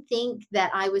didn't think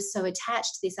that I was so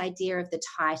attached to this idea of the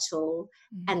title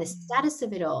and the status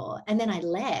of it all. And then I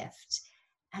left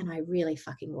and I really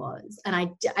fucking was. And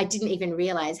I didn't even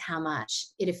realize how much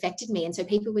it affected me. And so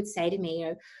people would say to me,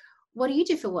 what do you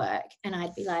do for work? And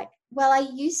I'd be like, well, I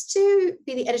used to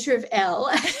be the editor of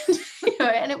Elle,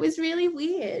 and it was really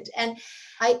weird. And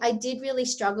I did really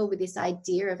struggle with this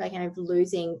idea of kind of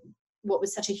losing what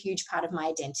was such a huge part of my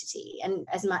identity. And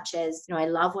as much as, I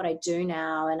love what I do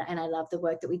now and I love the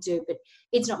work that we do, but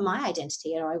it's not my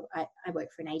identity. I work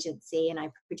for an agency and I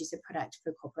produce a product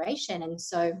for a corporation. And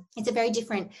so it's a very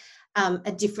different,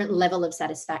 a different level of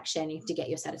satisfaction. You have to get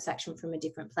your satisfaction from a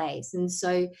different place. And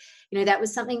so, that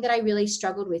was something that I really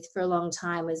struggled with for a long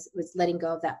time was letting go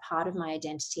of that part of my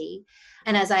identity.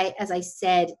 And as I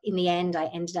said, in the end, I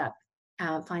ended up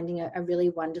finding a really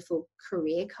wonderful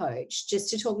career coach just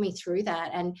to talk me through that.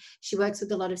 And she works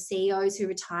with a lot of CEOs who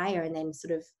retire and then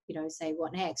sort of, say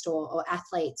what next, or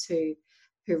athletes who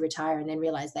retire and then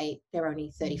realize they're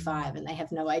only 35 and they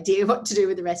have no idea what to do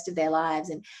with the rest of their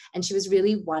lives. And she was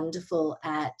really wonderful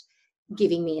at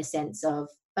giving me a sense of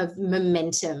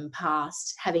momentum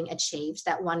past having achieved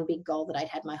that one big goal that I'd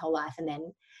had my whole life, and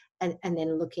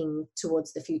then looking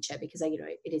towards the future, because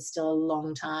it is still a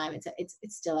long time. It's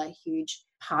still a huge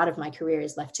part of my career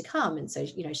is left to come. And so,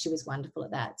 she was wonderful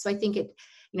at that. So I think it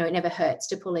never hurts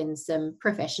to pull in some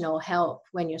professional help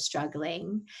when you're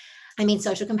struggling. I mean,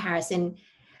 social comparison,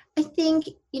 I think,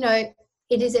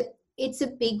 it's a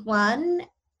big one.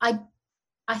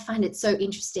 I find it so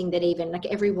interesting that even like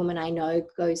every woman I know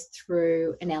goes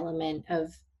through an element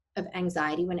of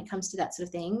anxiety when it comes to that sort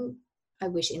of thing. I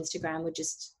wish Instagram would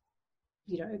just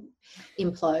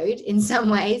implode in some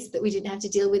ways, that we didn't have to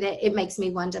deal with it. It makes me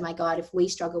wonder, my God, if we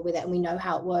struggle with it and we know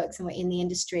how it works and we're in the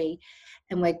industry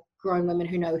and we're grown women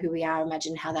who know who we are,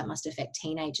 imagine how that must affect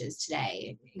teenagers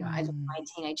today. I look at my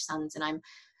teenage sons and I'm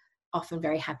often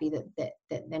very happy that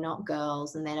they're not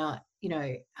girls and they're not,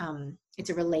 it's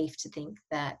a relief to think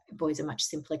that boys are much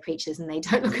simpler creatures and they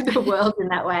don't look at the world in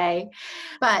that way.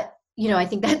 But I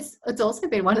think it's also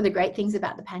been one of the great things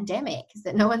about the pandemic, is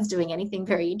that no one's doing anything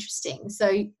very interesting. So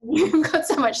you've got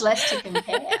so much less to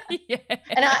compare. Yeah.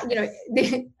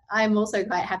 And I'm also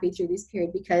quite happy through this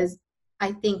period, because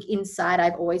I think inside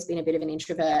I've always been a bit of an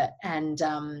introvert, and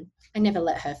I never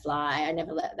let her fly. I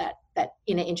never let that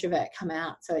inner introvert come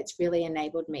out. So it's really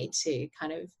enabled me to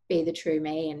kind of be the true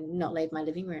me and not leave my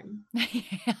living room.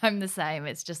 Yeah, I'm the same.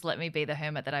 It's just let me be the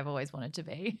hermit that I've always wanted to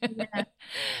be. Yeah.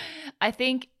 I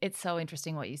think it's so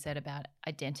interesting what you said about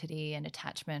identity and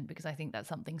attachment, because I think that's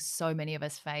something so many of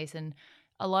us face. And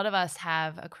a lot of us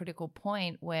have a critical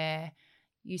point where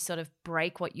you sort of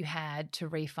break what you had to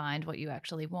re-find what you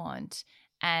actually want.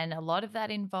 And a lot of that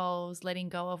involves letting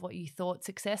go of what you thought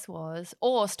success was,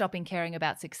 or stopping caring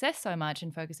about success so much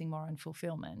and focusing more on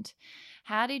fulfillment.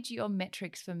 How did your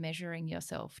metrics for measuring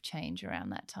yourself change around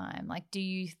that time? Like, do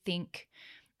you think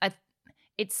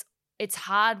it's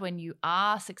hard when you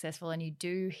are successful and you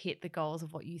do hit the goals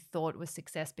of what you thought was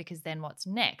success, because then what's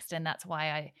next? And that's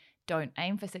why I don't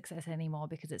aim for success anymore,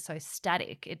 because it's so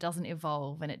static. It doesn't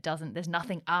evolve, and there's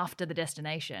nothing after the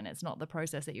destination. It's not the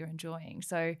process that you're enjoying.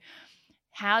 So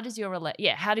how did your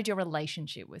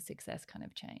relationship with success kind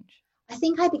of change? I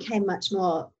think I became much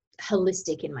more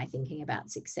holistic in my thinking about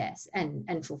success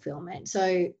and fulfillment.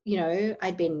 So,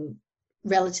 I'd been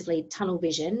relatively tunnel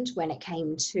visioned when it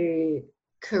came to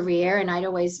career, and I'd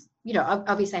always,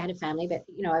 obviously I had a family, but,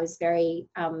 I was very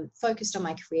focused on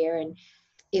my career, and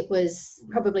it was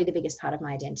probably the biggest part of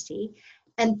my identity.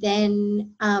 And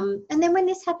then when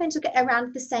this happened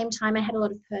around the same time, I had a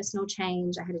lot of personal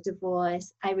change. I had a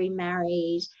divorce, I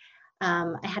remarried,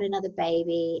 I had another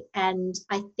baby, and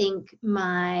I think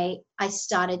I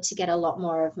started to get a lot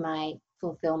more of my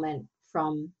fulfillment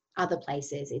from other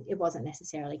places. It wasn't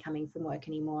necessarily coming from work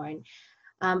anymore. And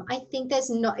I think it's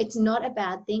not a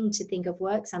bad thing to think of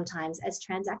work sometimes as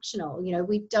transactional.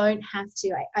 We don't have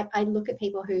to. I look at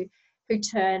people who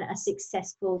turn a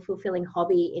successful, fulfilling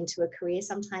hobby into a career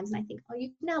sometimes, and I think, oh,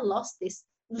 you've now lost this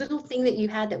little thing that you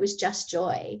had that was just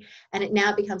joy, and it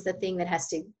now becomes the thing that has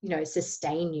to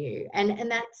sustain you,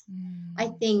 and that's I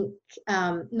think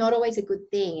not always a good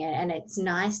thing. And it's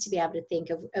nice to be able to think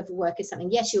of work as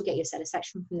something. Yes, you'll get your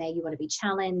satisfaction from there. You want to be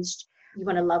challenged, you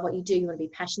want to love what you do, you want to be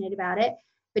passionate about it,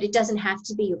 but it doesn't have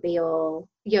to be your be all,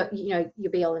 your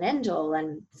be all and end all.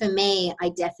 And for me, I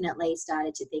definitely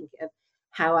started to think of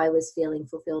how I was feeling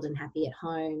fulfilled and happy at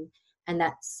home, And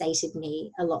that sated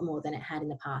me a lot more than it had in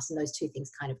the past. And those two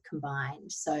things kind of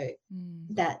combined. So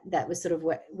that was sort of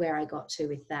where I got to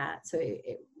with that. So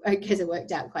I guess it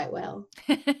worked out quite well.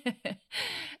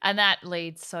 And that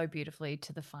leads so beautifully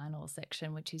to the final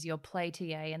section, which is your play TA.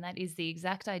 And that is the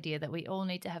exact idea that we all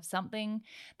need to have something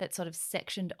that's sort of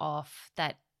sectioned off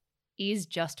that is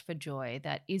just for joy,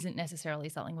 that isn't necessarily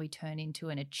something we turn into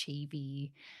an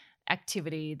achievey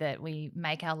activity that we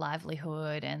make our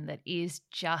livelihood, and that is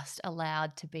just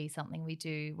allowed to be something we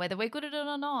do, whether we're good at it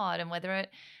or not, and whether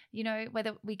it,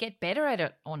 whether we get better at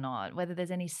it or not, whether there's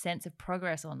any sense of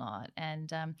progress or not.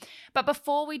 And but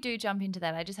before we do jump into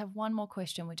that, I just have one more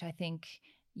question, which I think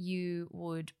you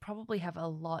would probably have a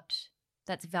lot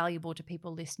that's valuable to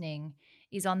people listening,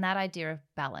 is on that idea of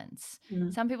balance.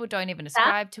 Some people don't even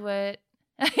ascribe to it.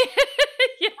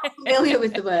 Familiar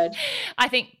with the word. I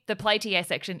think the play TA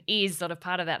section is sort of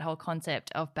part of that whole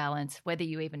concept of balance, whether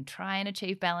you even try and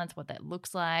achieve balance, what that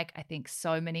looks like. I think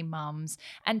so many mums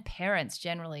and parents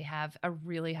generally have a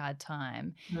really hard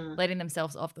time letting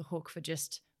themselves off the hook for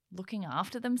just looking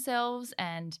after themselves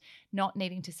and not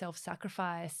needing to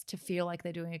self-sacrifice to feel like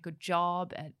they're doing a good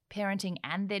job at parenting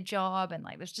and their job. And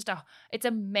like there's just it's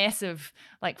a mess of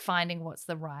like finding what's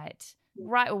the right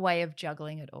way of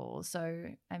juggling it all. So,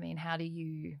 I mean, how do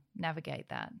you navigate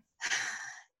that?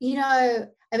 I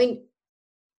mean,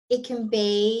 it can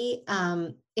be,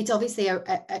 it's obviously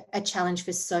a challenge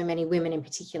for so many women in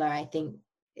particular, I think,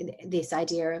 this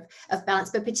idea of balance,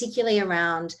 but particularly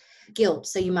around guilt.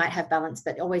 So you might have balance,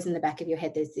 but always in the back of your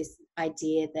head, there's this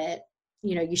idea that,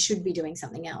 you should be doing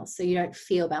something else. So you don't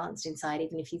feel balanced inside,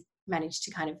 even if you've managed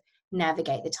to kind of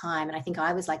navigate the time. And I think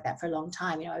I was like that for a long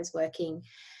time. I was working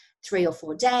 3 or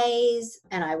 4 days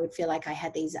and I would feel like I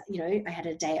had these, I had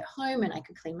a day at home and I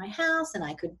could clean my house and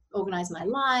I could organize my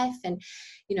life and,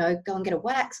 go and get a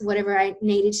wax, whatever I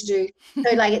needed to do.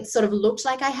 So like it sort of looked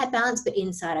like I had balance, but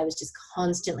inside I was just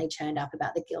constantly churned up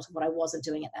about the guilt of what I wasn't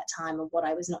doing at that time or what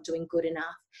I was not doing good enough.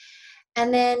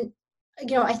 And then,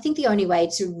 I think the only way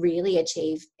to really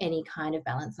achieve any kind of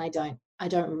balance, and I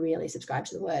don't really subscribe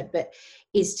to the word, but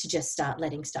is to just start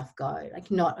letting stuff go, like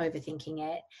not overthinking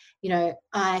it.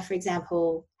 I, for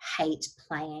example, hate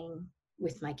playing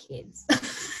with my kids.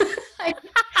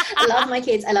 I love my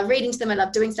kids. I love reading to them. I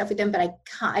love doing stuff with them, but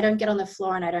I don't get on the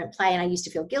floor and I don't play. And I used to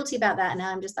feel guilty about that. And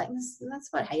now I'm just like, that's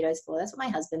what Hado's for. That's what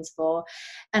my husband's for.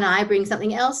 And I bring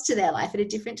something else to their life at a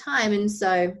different time. And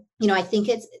so, I think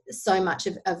it's so much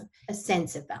of a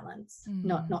sense of balance,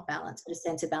 not balance, but a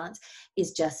sense of balance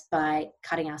is just by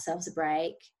cutting ourselves a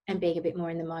break and being a bit more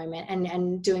in the moment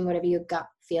and doing whatever your gut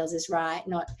feels is right,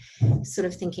 not sort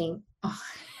of thinking, oh,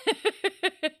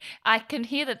 I can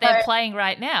hear that they're playing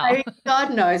right now.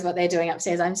 God knows what they're doing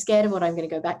upstairs. I'm scared of what I'm going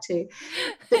to go back to.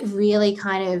 But really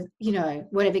kind of,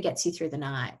 whatever gets you through the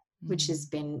night, which has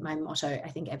been my motto, I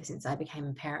think, ever since I became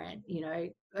a parent.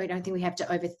 I don't think we have to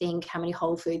overthink how many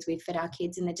whole foods we've fed our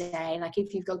kids in the day. Like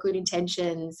if you've got good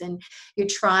intentions and you're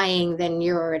trying, then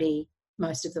you're already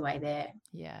most of the way there.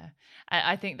 Yeah.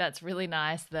 I think that's really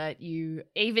nice that you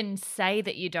even say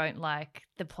that you don't like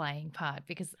the playing part,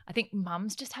 because I think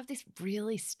mums just have this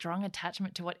really strong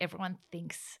attachment to what everyone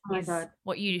thinks is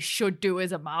what you should do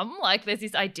as a mum. Like there's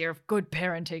this idea of good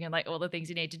parenting and like all the things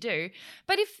you need to do.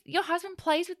 But if your husband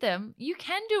plays with them, you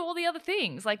can do all the other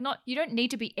things. Like you don't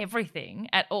need to be everything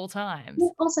at all times.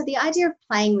 Also, the idea of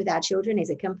playing with our children is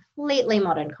a completely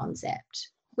modern concept.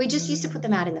 We just used to put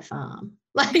them out in the farm.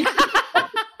 Like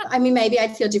I mean, maybe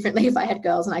I'd feel differently if I had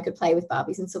girls and I could play with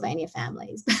Barbies in Sylvania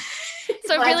families.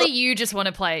 So really you just want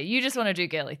to play. You just want to do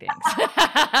girly things.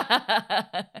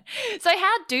 So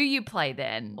how do you play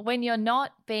then when you're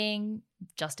not being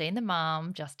Justine the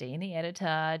mom, Justine the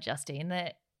editor, Justine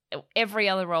the every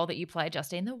other role that you play,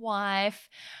 Justine the wife?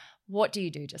 What do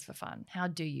you do just for fun? How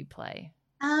do you play?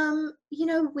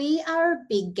 We are a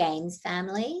big games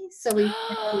family. So we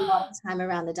spend a lot of time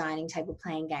around the dining table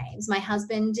playing games. My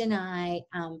husband and I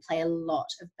play a lot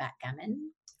of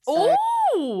backgammon. So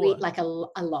we like a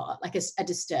lot, like a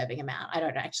disturbing amount. I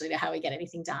don't actually know how we get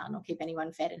anything done or keep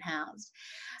anyone fed and housed.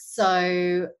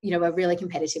 So, we're really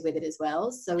competitive with it as well.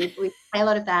 So we play a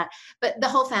lot of that. But the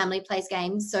whole family plays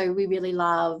games. So we really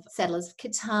love Settlers of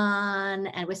Catan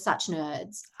and we're such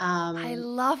nerds. I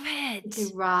love it.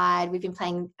 It's a ride. We've been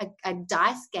playing a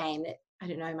dice game that, I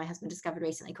don't know, my husband discovered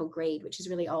recently called Greed, which is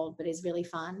really old but is really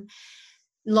fun.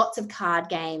 Lots of card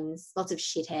games, lots of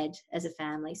shithead as a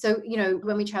family. So,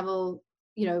 when we travel,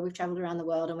 we've traveled around the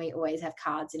world and we always have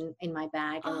cards in my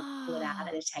bag and we'll pull it out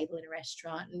at a table in a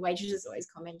restaurant and waitresses always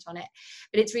comment on it.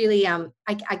 But it's really,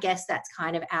 I guess that's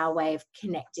kind of our way of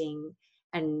connecting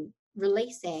and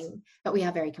releasing, but we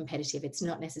are very competitive. It's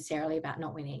not necessarily about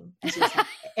not winning. As you said,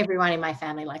 everyone in my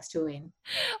family likes to win.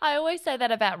 I always say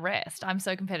that about rest. I'm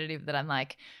so competitive that I'm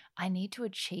like, I need to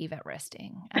achieve at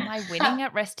resting. Am I winning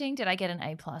at resting? Did I get an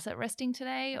A+ at resting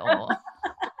today? Or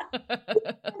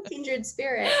Kindred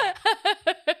spirit.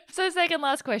 So second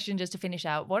last question, just to finish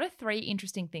out. What are 3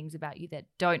 interesting things about you that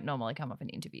don't normally come up in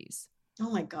interviews? Oh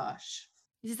my gosh.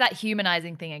 This is that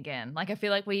humanizing thing again. Like I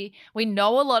feel like we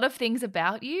know a lot of things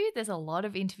about you. There's a lot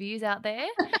of interviews out there,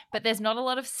 but there's not a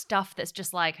lot of stuff that's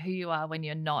just like who you are when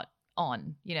you're not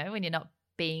on, when you're not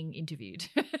being interviewed.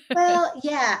 Well,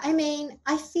 yeah. I mean,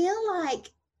 I feel like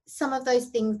some of those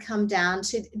things come down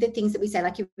to the things that we say,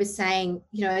 like you were saying,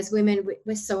 as women,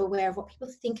 we're so aware of what people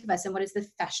think of us and what is the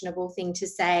fashionable thing to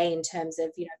say in terms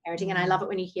of, parenting. And I love it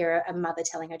when you hear a mother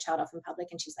telling her child off in public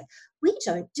and she's like, we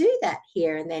don't do that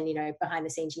here. And then, behind the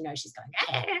scenes, she's going,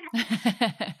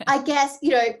 I guess,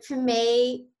 for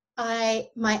me,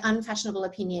 my unfashionable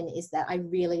opinion is that I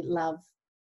really love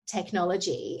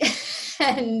technology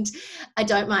and I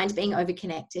don't mind being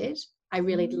overconnected. I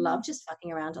really love just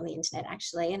fucking around on the internet,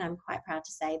 actually, and I'm quite proud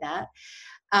to say that.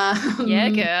 Yeah,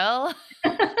 girl.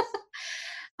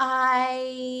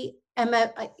 I am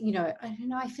I don't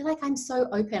know. I feel like I'm so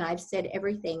open. I've said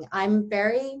everything. I'm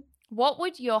very. What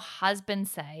would your husband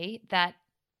say that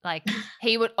like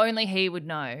he would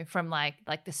know, from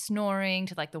like the snoring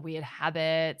to like the weird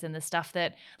habits and the stuff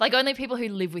that like only people who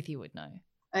live with you would know?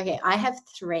 Okay, I have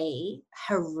 3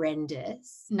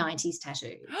 horrendous 90s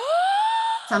tattoos.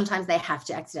 Sometimes they have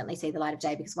to accidentally see the light of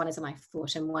day because one is on my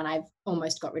foot and one I've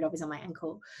almost got rid of is on my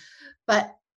ankle.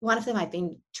 But one of them I've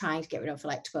been trying to get rid of for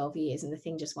like 12 years and the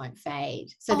thing just won't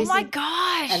fade. So oh my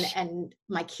gosh. And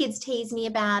my kids tease me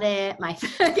about it.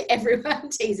 Everyone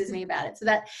teases me about it. So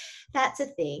that's a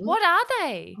thing. What are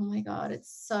they? Oh my God.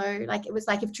 It's so like, it was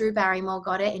like if Drew Barrymore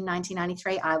got it in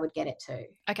 1993, I would get it too.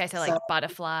 Okay. So like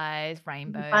butterflies,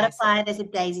 rainbows. Butterfly, there's a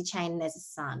daisy chain and there's a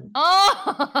sun.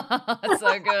 Oh,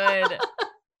 so good.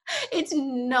 It's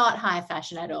not high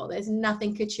fashion at all. There's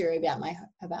nothing couture about my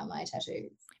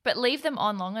tattoos. But leave them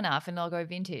on long enough and they'll go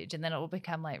vintage and then it will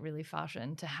become like really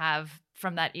fashion to have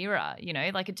from that era,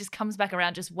 like it just comes back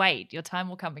around. Just wait, your time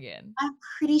will come again. I'm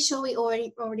pretty sure we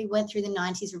already went through the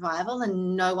 90s revival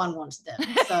and no one wanted them.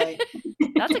 So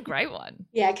that's a great one.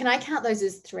 Yeah. Can I count those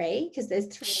as 3? Because there's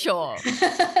 3. Sure.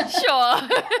 Sure.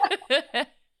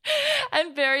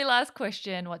 And very last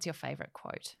question, what's your favorite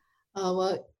quote? Oh,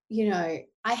 well,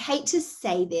 I hate to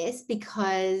say this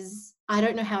because I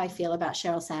don't know how I feel about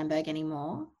Sheryl Sandberg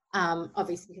anymore.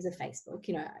 Obviously because of Facebook,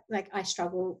 like I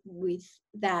struggle with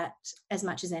that as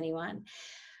much as anyone.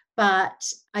 But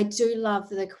I do love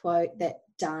the quote that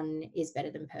done is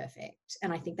better than perfect.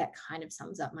 And I think that kind of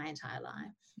sums up my entire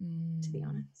life, to be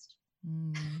honest.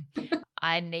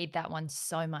 I need that one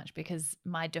so much because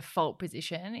my default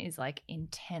position is like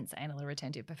intense anal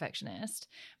retentive perfectionist,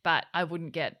 but I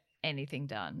wouldn't get anything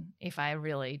done if I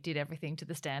really did everything to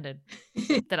the standard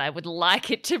that I would like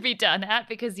it to be done at,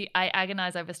 because I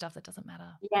agonize over stuff that doesn't matter.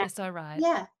 Yeah. You're so right.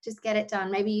 Yeah, just get it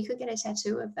done. Maybe you could get a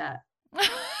tattoo of that.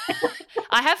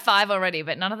 I have 5 already,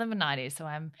 but none of them are 90s, so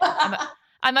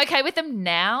I'm okay with them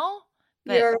now.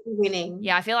 But you're winning.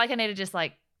 Yeah, I feel like I need to just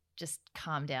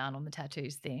calm down on the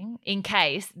tattoos thing in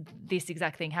case this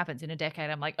exact thing happens in a decade.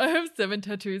 I'm like, I have 7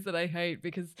 tattoos that I hate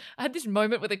because I had this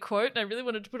moment with a quote and I really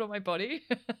wanted to put on my body.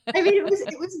 I mean, it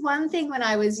was one thing when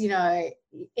I was, in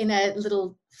a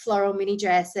little floral mini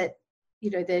dress at, the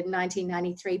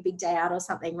 1993 big day out or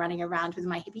something, running around with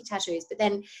my hippie tattoos. But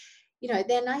then,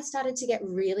 then I started to get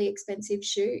really expensive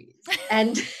shoes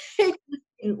and it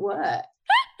didn't work.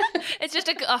 It's just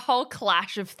a whole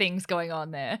clash of things going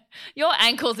on there. Your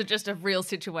ankles are just a real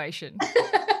situation.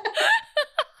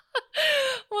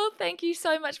 Well, thank you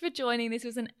so much for joining. This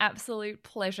was an absolute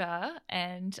pleasure.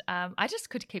 And I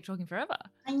just could keep talking forever.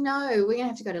 I know. We're going to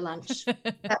have to go to lunch.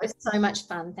 That was so much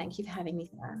fun. Thank you for having me,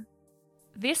 Sarah.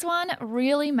 This one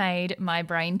really made my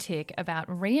brain tick about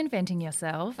reinventing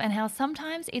yourself and how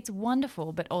sometimes it's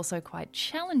wonderful but also quite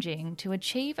challenging to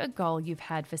achieve a goal you've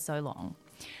had for so long.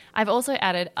 I've also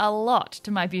added a lot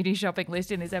to my beauty shopping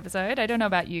list in this episode. I don't know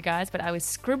about you guys, but I was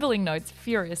scribbling notes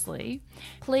furiously.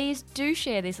 Please do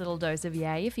share this little dose of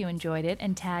yay if you enjoyed it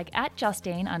and tag at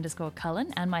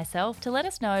Justine_Cullen and myself to let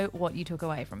us know what you took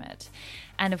away from it.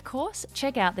 And of course,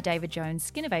 check out the David Jones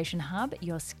Skinnovation Hub.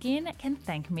 Your skin can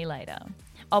thank me later.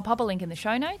 I'll pop a link in the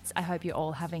show notes. I hope you're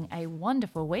all having a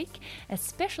wonderful week,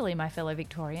 especially my fellow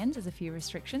Victorians as a few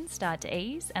restrictions start to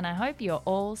ease, and I hope you're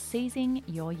all seizing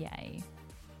your yay.